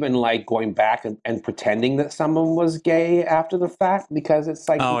believe in like going back and pretending that someone was gay after the fact, because it's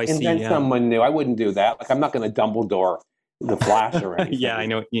like Oh, I see, invent yeah. someone new. I wouldn't do that. Like, I'm not going to Dumbledore the Flash or anything. Yeah, I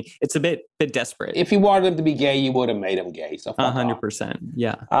know. It's a bit desperate. If you wanted him to be gay, you would have made him gay. So fuck off. 100%.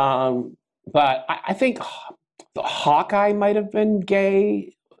 Yeah. But I think Hawkeye might have been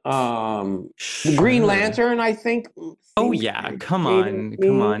gay. The Green Lantern, I think. Oh yeah, come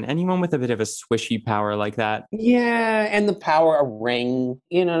on. Anyone with a bit of a swishy power like that. Yeah, and the power of ring,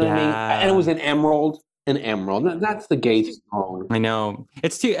 you know what I mean? Yeah. And it was an emerald. That's the gay zone. I know.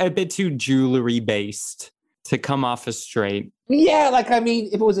 It's a bit too jewelry based to come off as straight. Yeah, like, I mean,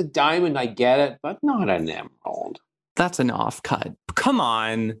 if it was a diamond, I get it, but not an emerald. That's an offcut. Come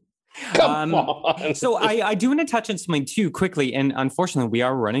on. Come on. So I do want to touch on something too quickly, and unfortunately we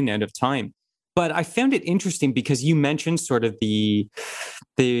are running out of time. But I found it interesting because you mentioned sort of the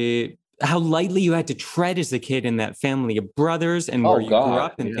how lightly you had to tread as a kid in that family of brothers and where you grew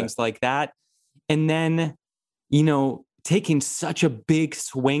up and things like that. And then, taking such a big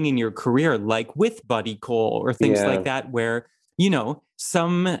swing in your career, like with Buddy Cole or things like that, where,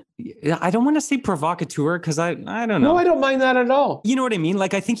 some, I don't want to say provocateur because I don't know. No, I don't mind that at all. You know what I mean?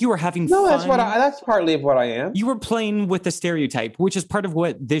 Like, I think you were having No, fun. that's partly of what I am. You were playing with the stereotype, which is part of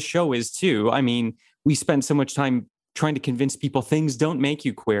what this show is too. I mean, we spend so much time trying to convince people things don't make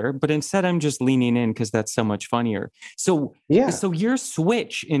you queer, but instead I'm just leaning in because that's so much funnier. So so your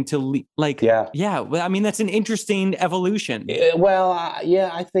switch into well, I mean, that's an interesting evolution.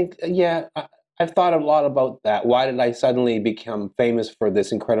 I think I've thought a lot about that. Why did I suddenly become famous for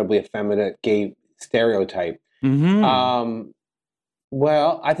this incredibly effeminate gay stereotype? Mm-hmm.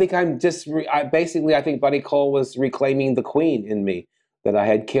 Well, I think I'm just I think Buddy Cole was reclaiming the queen in me that I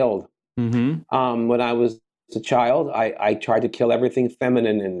had killed. Mm-hmm. When I was a child, I tried to kill everything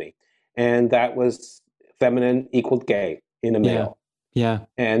feminine in me, and that was feminine equaled gay in a male. Yeah.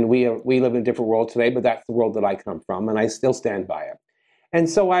 And we live in a different world today, but that's the world that I come from, and I still stand by it. And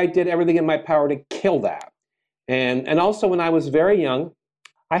so I did everything in my power to kill that. And also when I was very young,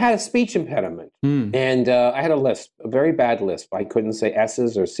 I had a speech impediment, and I had a lisp, a very bad lisp. I couldn't say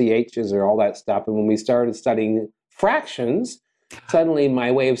S's or CH's or all that stuff. And when we started studying fractions, suddenly my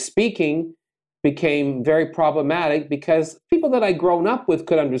way of speaking became very problematic because people that I'd grown up with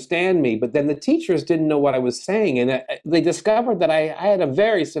could understand me, but then the teachers didn't know what I was saying. And they discovered that I had a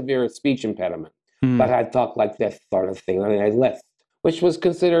very severe speech impediment, that I talked like this sort of thing. I mean, I lisped, which was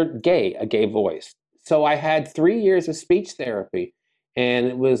considered gay, a gay voice. So I had 3 years of speech therapy. And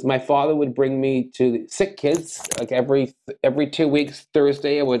it was, my father would bring me to sick kids, like every 2 weeks,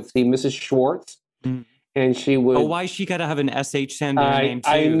 Thursday, I would see Mrs. Schwartz. And she would... Oh, why she got to have an SH sound in her name, too?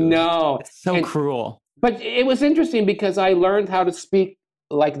 I know. It's so cruel. But it was interesting because I learned how to speak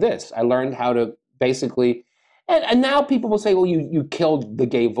like this. I learned how to basically... And now people will say, well, you killed the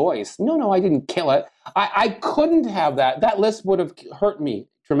gay voice. No, I didn't kill it. I couldn't have that. That list would have hurt me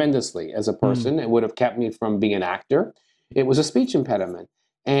tremendously as a person. It would have kept me from being an actor. It was a speech impediment.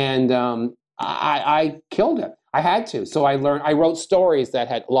 And I killed it. I had to. So I wrote stories that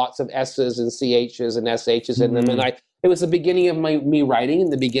had lots of S's and CH's and SH's in them. And it was the beginning of me writing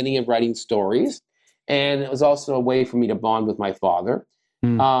and the beginning of writing stories. And it was also a way for me to bond with my father.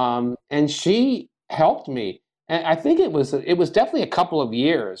 And she helped me. And I think it was definitely a couple of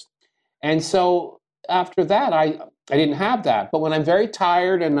years. And so after that, I didn't have that. But when I'm very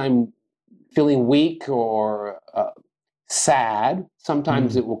tired and I'm feeling weak or sad,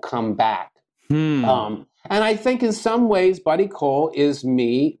 sometimes it will come back. And I think in some ways, Buddy Cole is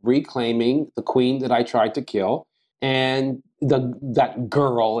me reclaiming the queen that I tried to kill and that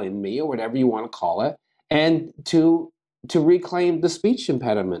girl in me, or whatever you want to call it, and to to reclaim the speech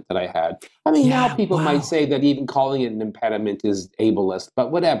impediment that I had. I mean, now people might say that even calling it an impediment is ableist,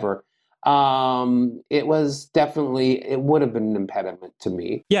 but whatever. It would have been an impediment to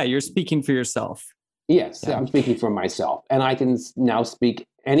me. Yeah, you're speaking for yourself. Yes, I'm speaking for myself, and I can now speak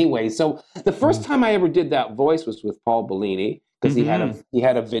anyway. So the first time I ever did that voice was with Paul Bellini, because he had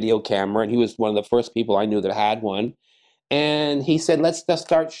a video camera, and he was one of the first people I knew that had one. And he said, "Let's just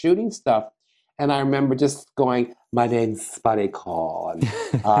start shooting stuff." And I remember just going, "My name's Spuddy Call, and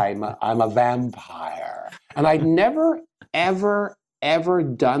I'm a vampire." And I'd never, ever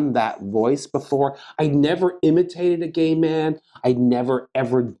done that voice before. I'd never imitated a gay man. I'd never,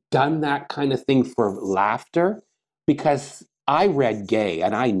 ever done that kind of thing for laughter, because I read gay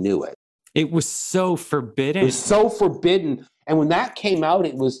and I knew it. It was so forbidden. It was so forbidden. And when that came out,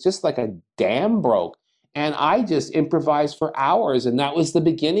 it was just like a dam broke. And I just improvised for hours. And that was the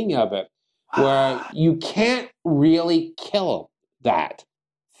beginning of it, where you can't really kill that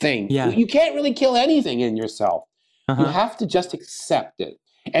thing. Yeah. You can't really kill anything in yourself. You have to just accept it.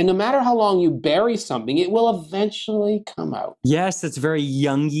 And no matter how long you bury something, it will eventually come out. Yes, it's very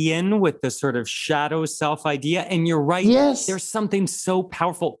Jungian with the sort of shadow self idea. And you're right. Yes. There's something so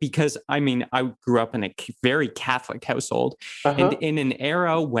powerful because, I mean, I grew up in a very Catholic household and in an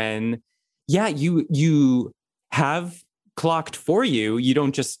era when, you have clocked for you. You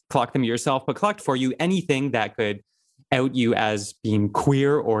don't just clock them yourself, but clocked for you anything that could out you as being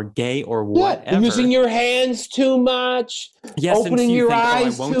queer or gay or whatever. Using your hands too much, opening your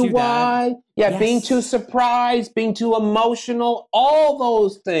eyes too wide, being too surprised, being too emotional, all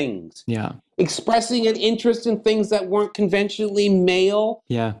those things. Yeah. Expressing an interest in things that weren't conventionally male.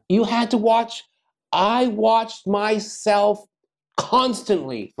 Yeah. You had to watch. I watched myself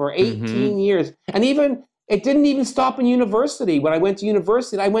constantly for 18 years. And it didn't even stop in university. When I went to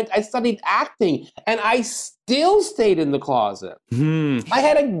university, I studied acting, and I still stayed in the closet. I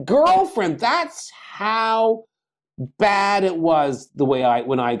had a girlfriend. That's how bad it was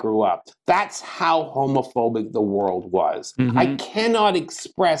when I grew up. That's how homophobic the world was. I cannot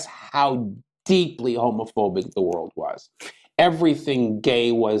express how deeply homophobic the world was. Everything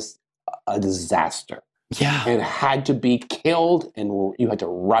gay was a disaster. Yeah. And had to be killed, and you had to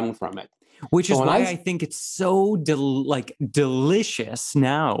run from it. Which is why I think it's so delicious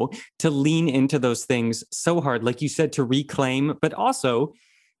now to lean into those things so hard, like you said, to reclaim, but also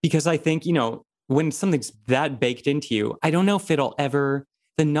because I think, when something's that baked into you, I don't know if the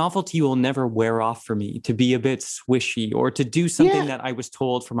novelty will never wear off for me to be a bit swishy or to do something that I was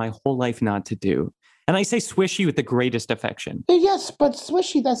told for my whole life not to do. And I say swishy with the greatest affection. Yes, but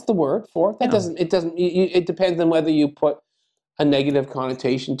swishy, that's the word for it. It depends on whether you put a negative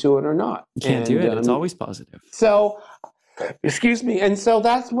connotation to it or not. You can't do it. It's always positive. So, excuse me. And so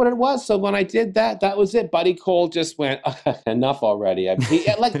that's what it was. So when I did that was it. Buddy Cole just went, enough already.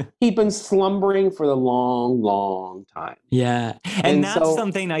 He'd been slumbering for a long, long time. Yeah. And that's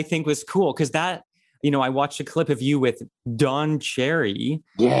something I think was cool because that, I watched a clip of you with Don Cherry.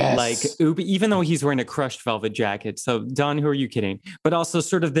 Yes. Even though he's wearing a crushed velvet jacket. So Don, who are you kidding? But also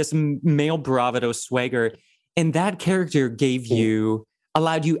sort of this male bravado swagger. And that character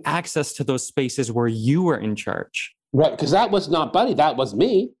allowed you access to those spaces where you were in charge. Right, because that was not Buddy, that was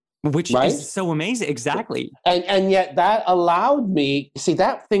me. Which is so amazing, exactly. And yet that allowed me, see,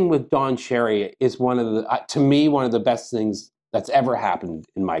 that thing with Don Cherry is to me, one of the best things that's ever happened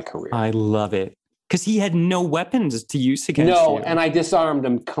in my career. I love it. Because he had no weapons to use against you. No, and I disarmed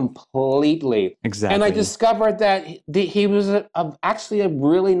him completely. Exactly. And I discovered that he was actually a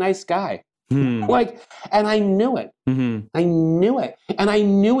really nice guy. And I knew it. I knew it. And I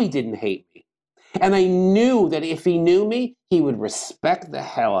knew he didn't hate me. And I knew that if he knew me, he would respect the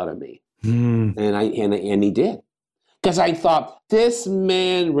hell out of me. And he did. Because I thought, this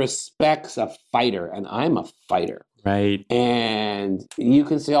man respects a fighter, and I'm a fighter. Right. And you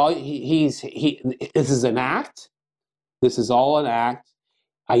can say, this is an act. This is all an act.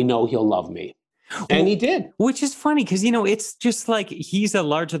 I know he'll love me. And he did. Which is funny because, it's just like he's a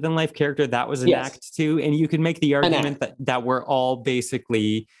larger than life character. That was an act too. And you could make the argument that we're all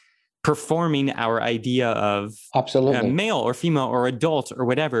basically performing our idea of male or female or adult or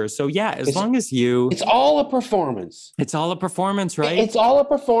whatever. So as long as it's all a performance. It's all a performance, right? It's all a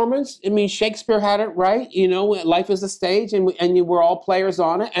performance. I mean, Shakespeare had it right. Life is a stage and we're all players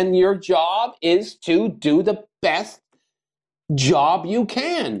on it. And your job is to do the best job you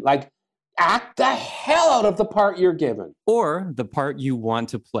can. Act the hell out of the part you're given. Or the part you want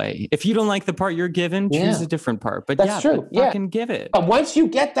to play. If you don't like the part you're given, choose a different part. But that's true. Fucking give it. But once you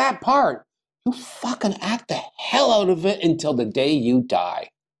get that part, you fucking act the hell out of it until the day you die.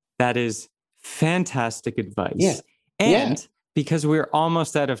 That is fantastic advice. Yeah. And because we're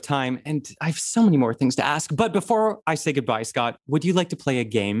almost out of time, and I have so many more things to ask. But before I say goodbye, Scott, would you like to play a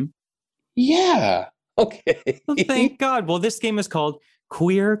game? Yeah. Okay. Well, thank God. Well, this game is called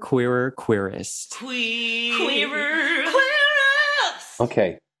Queer, Queerer, Queerest. Queerer.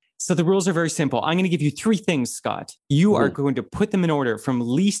 Okay. So the rules are very simple. I'm going to give you 3 things, Scott. You are going to put them in order from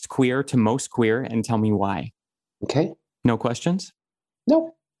least queer to most queer and tell me why. Okay. No questions?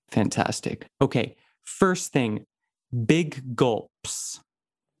 No. Fantastic. Okay. First thing, big gulps.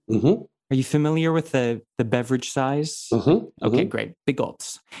 Mm-hmm. Are you familiar with the beverage size? Mm-hmm. Okay, great. Big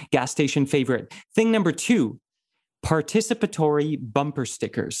gulps. Gas station favorite. Thing number 2, participatory bumper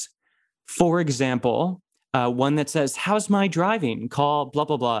stickers. For example, one that says, "How's my driving? Call blah,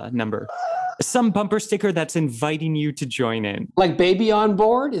 blah, blah number." Some bumper sticker that's inviting you to join in. Like baby on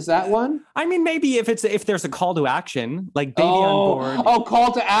board? Is that one? I mean, maybe if there's a call to action, like baby on board. Oh,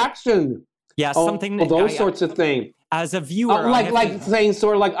 call to action. Yeah, something. Those sorts of things. As a viewer, saying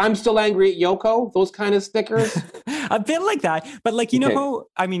sort of like, "I'm still angry at Yoko." Those kind of stickers. A bit like that, but like, you know how,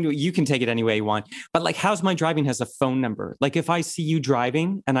 I mean, you can take it any way you want, but like, "How's my driving" has a phone number. Like if I see you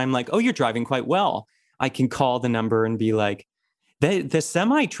driving and I'm like, "Oh, you're driving quite well," I can call the number and be like, the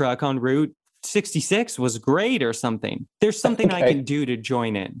semi truck on Route 66 was great or something. There's something I can do to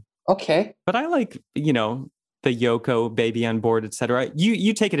join in. Okay. But I like, the Yoko, baby on board, etc.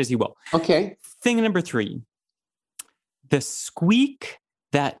 You take it as you will. Okay. Thing number 3, the squeak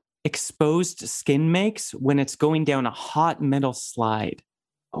that exposed skin makes when it's going down a hot metal slide.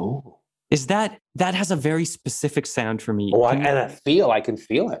 Oh. Is that has a very specific sound for me. Oh, I can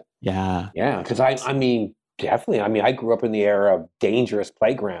feel it. Yeah. Yeah, because I mean, definitely. I mean, I grew up in the era of dangerous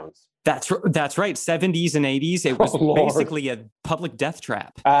playgrounds. That's right. 70s and 80s. It was basically a public death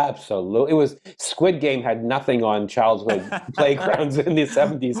trap. Absolutely. It was Squid Game had nothing on childhood playgrounds in the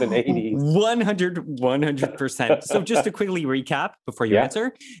 70s and 80s. 100%. So just to quickly recap before you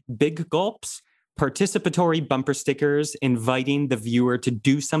answer, big gulps, participatory bumper stickers inviting the viewer to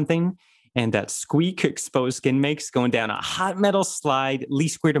do something, and that squeak exposed skin makes going down a hot metal slide,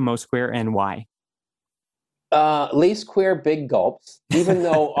 least square to most square, and why? Least queer, big gulps, even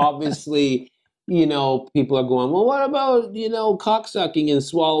though obviously, people are going, "Well, what about, cocksucking and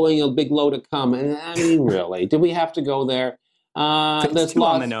swallowing a big load of cum?" And I mean, really, do we have to go there? It's too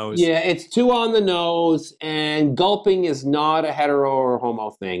on the nose. Yeah, it's too on the nose, and gulping is not a hetero or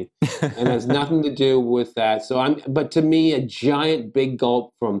homo thing, and has nothing to do with that. But to me, a giant big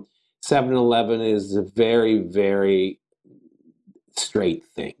gulp from 7-Eleven is a very, very straight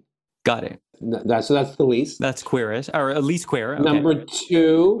thing. Got it. That's the least. That's queerish, or least queer. Okay. Number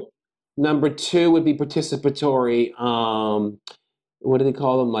two would be participatory. What do they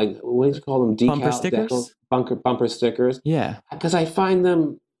call them? Like, what do you call them? Bumper stickers? Bumper stickers. Yeah. Because I find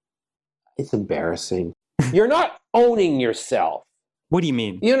them, it's embarrassing. You're not owning yourself. What do you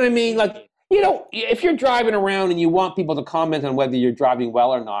mean? You know what I mean? Like, if you're driving around and you want people to comment on whether you're driving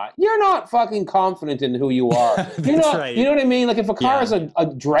well or not, you're not fucking confident in who you are. Right. You know what I mean? Like, if a car is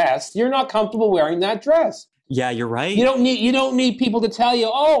a dress, you're not comfortable wearing that dress. Yeah, you're right. You don't need people to tell you,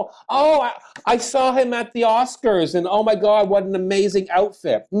 I saw him at the Oscars and oh my God, what an amazing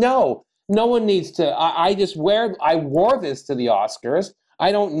outfit. No one needs to. I wore this to the Oscars.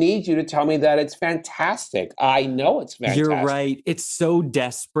 I don't need you to tell me that it's fantastic. I know it's fantastic. You're right. It's so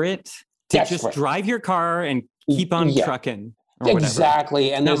desperate to just drive your car and keep on trucking.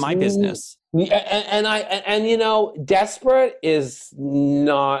 Exactly. And not my business. And desperate is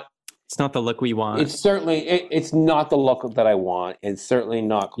not. It's not the look we want. It's not the look that I want. It's certainly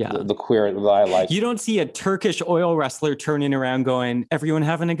not the queer that I like. You don't see a Turkish oil wrestler turning around going, "Everyone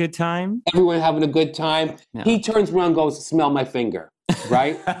having a good time?" Everyone having a good time. No. He turns around and goes, "Smell my finger,"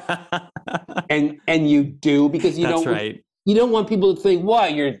 right? and you do because you That's don't. Right. You don't want people to think,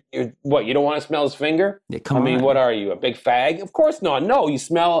 "What you don't want to smell his finger?" Yeah, come on. What are you, a big fag? Of course not. No, you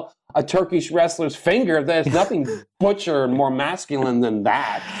smell a Turkish wrestler's finger. There's nothing butcher and more masculine than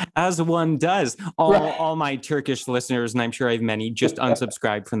that. As one does. All my Turkish listeners, and I'm sure I have many, just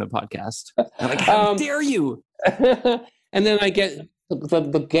unsubscribed from the podcast. Like, how dare you? And then I get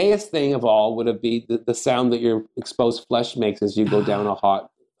the gayest thing of all would be the sound that your exposed flesh makes as you go down a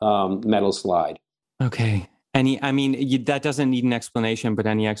hot metal slide. Okay. That doesn't need an explanation, but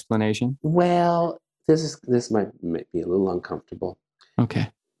any explanation? Well, this might be a little uncomfortable. Okay.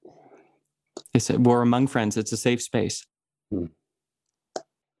 We're among friends. It's a safe space.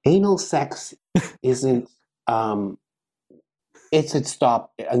 Anal sex isn't, it's a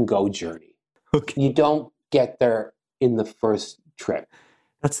stop and go journey. Okay. You don't get there in the first trip.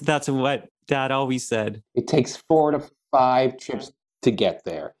 That's what Dad always said. It takes 4 to 5 trips to get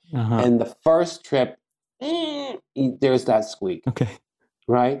there. Uh-huh. And the first trip there's that squeak. Okay.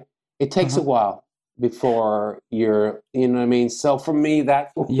 Right? It takes a while before you're, you know what I mean? So for me,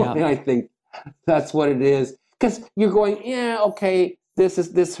 that's what I think that's what it is. Because you're going, yeah, okay,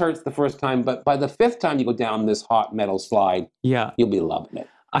 this hurts the first time, but by the fifth time you go down this hot metal slide, you'll be loving it.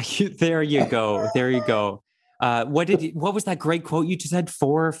 There you go. There you go. What was that great quote you just said?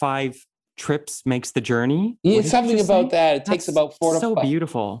 4 or 5 trips makes the journey? Yeah, something about that. It takes about 4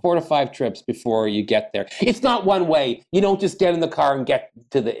 to 5 trips before you get there. It's not one way. You don't just get in the car and get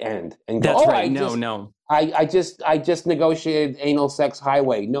to the end and go, That's right. No. I just negotiated anal sex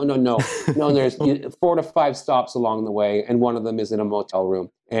highway. No. No, there's 4 to 5 stops along the way, and one of them is in a motel room.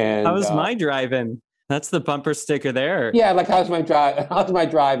 And how was my driving? That's the bumper sticker there. Yeah, like how's my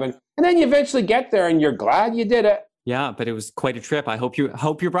driving? And then you eventually get there, and you're glad you did it. Yeah, but it was quite a trip. I hope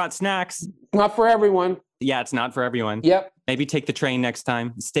you brought snacks. Not for everyone. Yeah, it's not for everyone. Yep. Maybe take the train next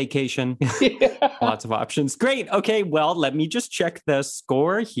time. Staycation. Lots of options. Great. Okay, well, let me just check the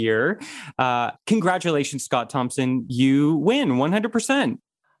score here. Congratulations, Scott Thompson. You win 100%.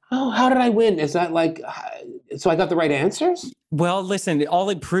 Oh, how did I win? Is that like, so I got the right answers? Well, listen, all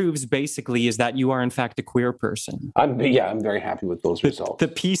it proves basically is that you are in fact a queer person. I'm very happy with those results. The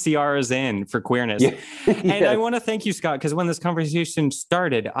PCR is in for queerness. Yeah. And I want to thank you, Scott, because when this conversation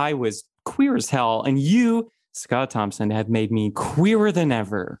started, I was queer as hell. And you, Scott Thompson, have made me queerer than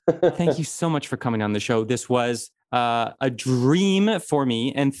ever. Thank you so much for coming on the show. This was a dream for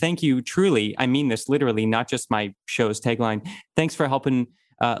me. And thank you, truly. I mean this literally, not just my show's tagline. Thanks for helping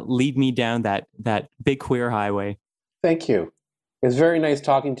lead me down that big queer highway. Thank you. It was very nice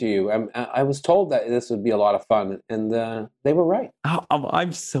talking to you. I was told that this would be a lot of fun, and they were right. Oh,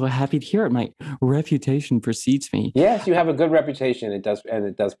 I'm so happy to hear it. My reputation precedes me. Yes, you have a good reputation. It does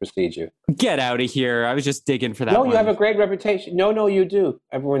precede you. Get out of here. I was just digging for that. No, you have a great reputation. No, you do.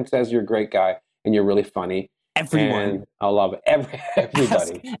 Everyone says you're a great guy, and you're really funny. Everyone. And I love it.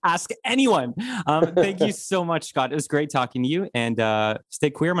 Everybody. Ask anyone. Thank you so much, Scott. It was great talking to you, and stay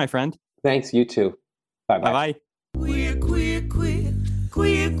queer, my friend. Thanks, you too. Bye-bye. Bye-bye. Queer, queer, queer,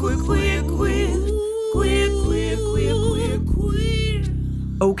 queer, queer, queer, queer, queer, queer, queer, queer.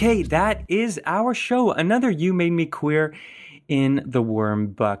 Okay, that is our show. Another You Made Me Queer in the Worm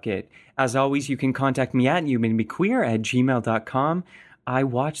Bucket. As always, you can contact me at youmademequeer@gmail.com. I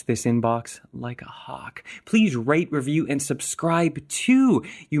watch this inbox like a hawk. Please rate, review, and subscribe to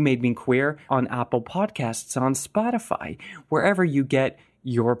You Made Me Queer on Apple Podcasts, on Spotify, wherever you get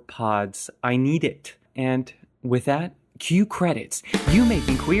your pods. I need it. And with that, cue credits. You Made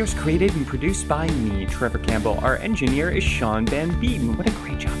Me Queer is created and produced by me, Trevor Campbell. Our engineer is Sean Van Beaton. What a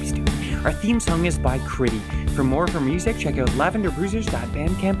great job he's doing. Our theme song is by Critty. For more of her music, check out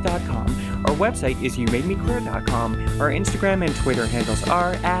lavenderbruisers.bandcamp.com. Our website is youmademequeer.com. Our Instagram and Twitter handles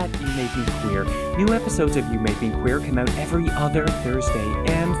are @YouMadeMeQueer. New episodes of You Made Me Queer come out every other Thursday.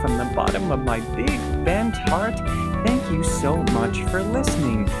 And from the bottom of my big bent heart, thank you so much for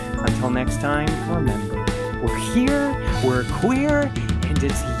listening. Until next time, remember, we're here, we're queer, and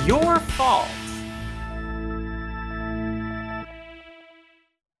it's your fault.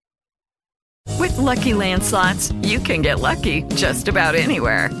 With Lucky Land Slots, you can get lucky just about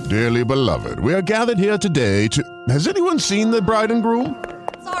anywhere. Dearly beloved, we are gathered here today to... Has anyone seen the bride and groom?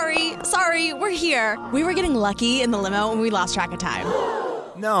 Sorry, we're here. We were getting lucky in the limo and we lost track of time.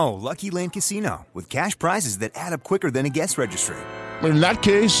 No, Lucky Land Casino, with cash prizes that add up quicker than a guest registry. In that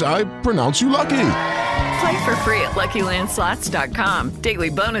case, I pronounce you lucky. Play for free at LuckyLandSlots.com. Daily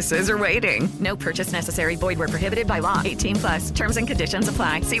bonuses are waiting. No purchase necessary. Void where prohibited by law. 18+. Terms and conditions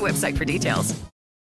apply. See website for details.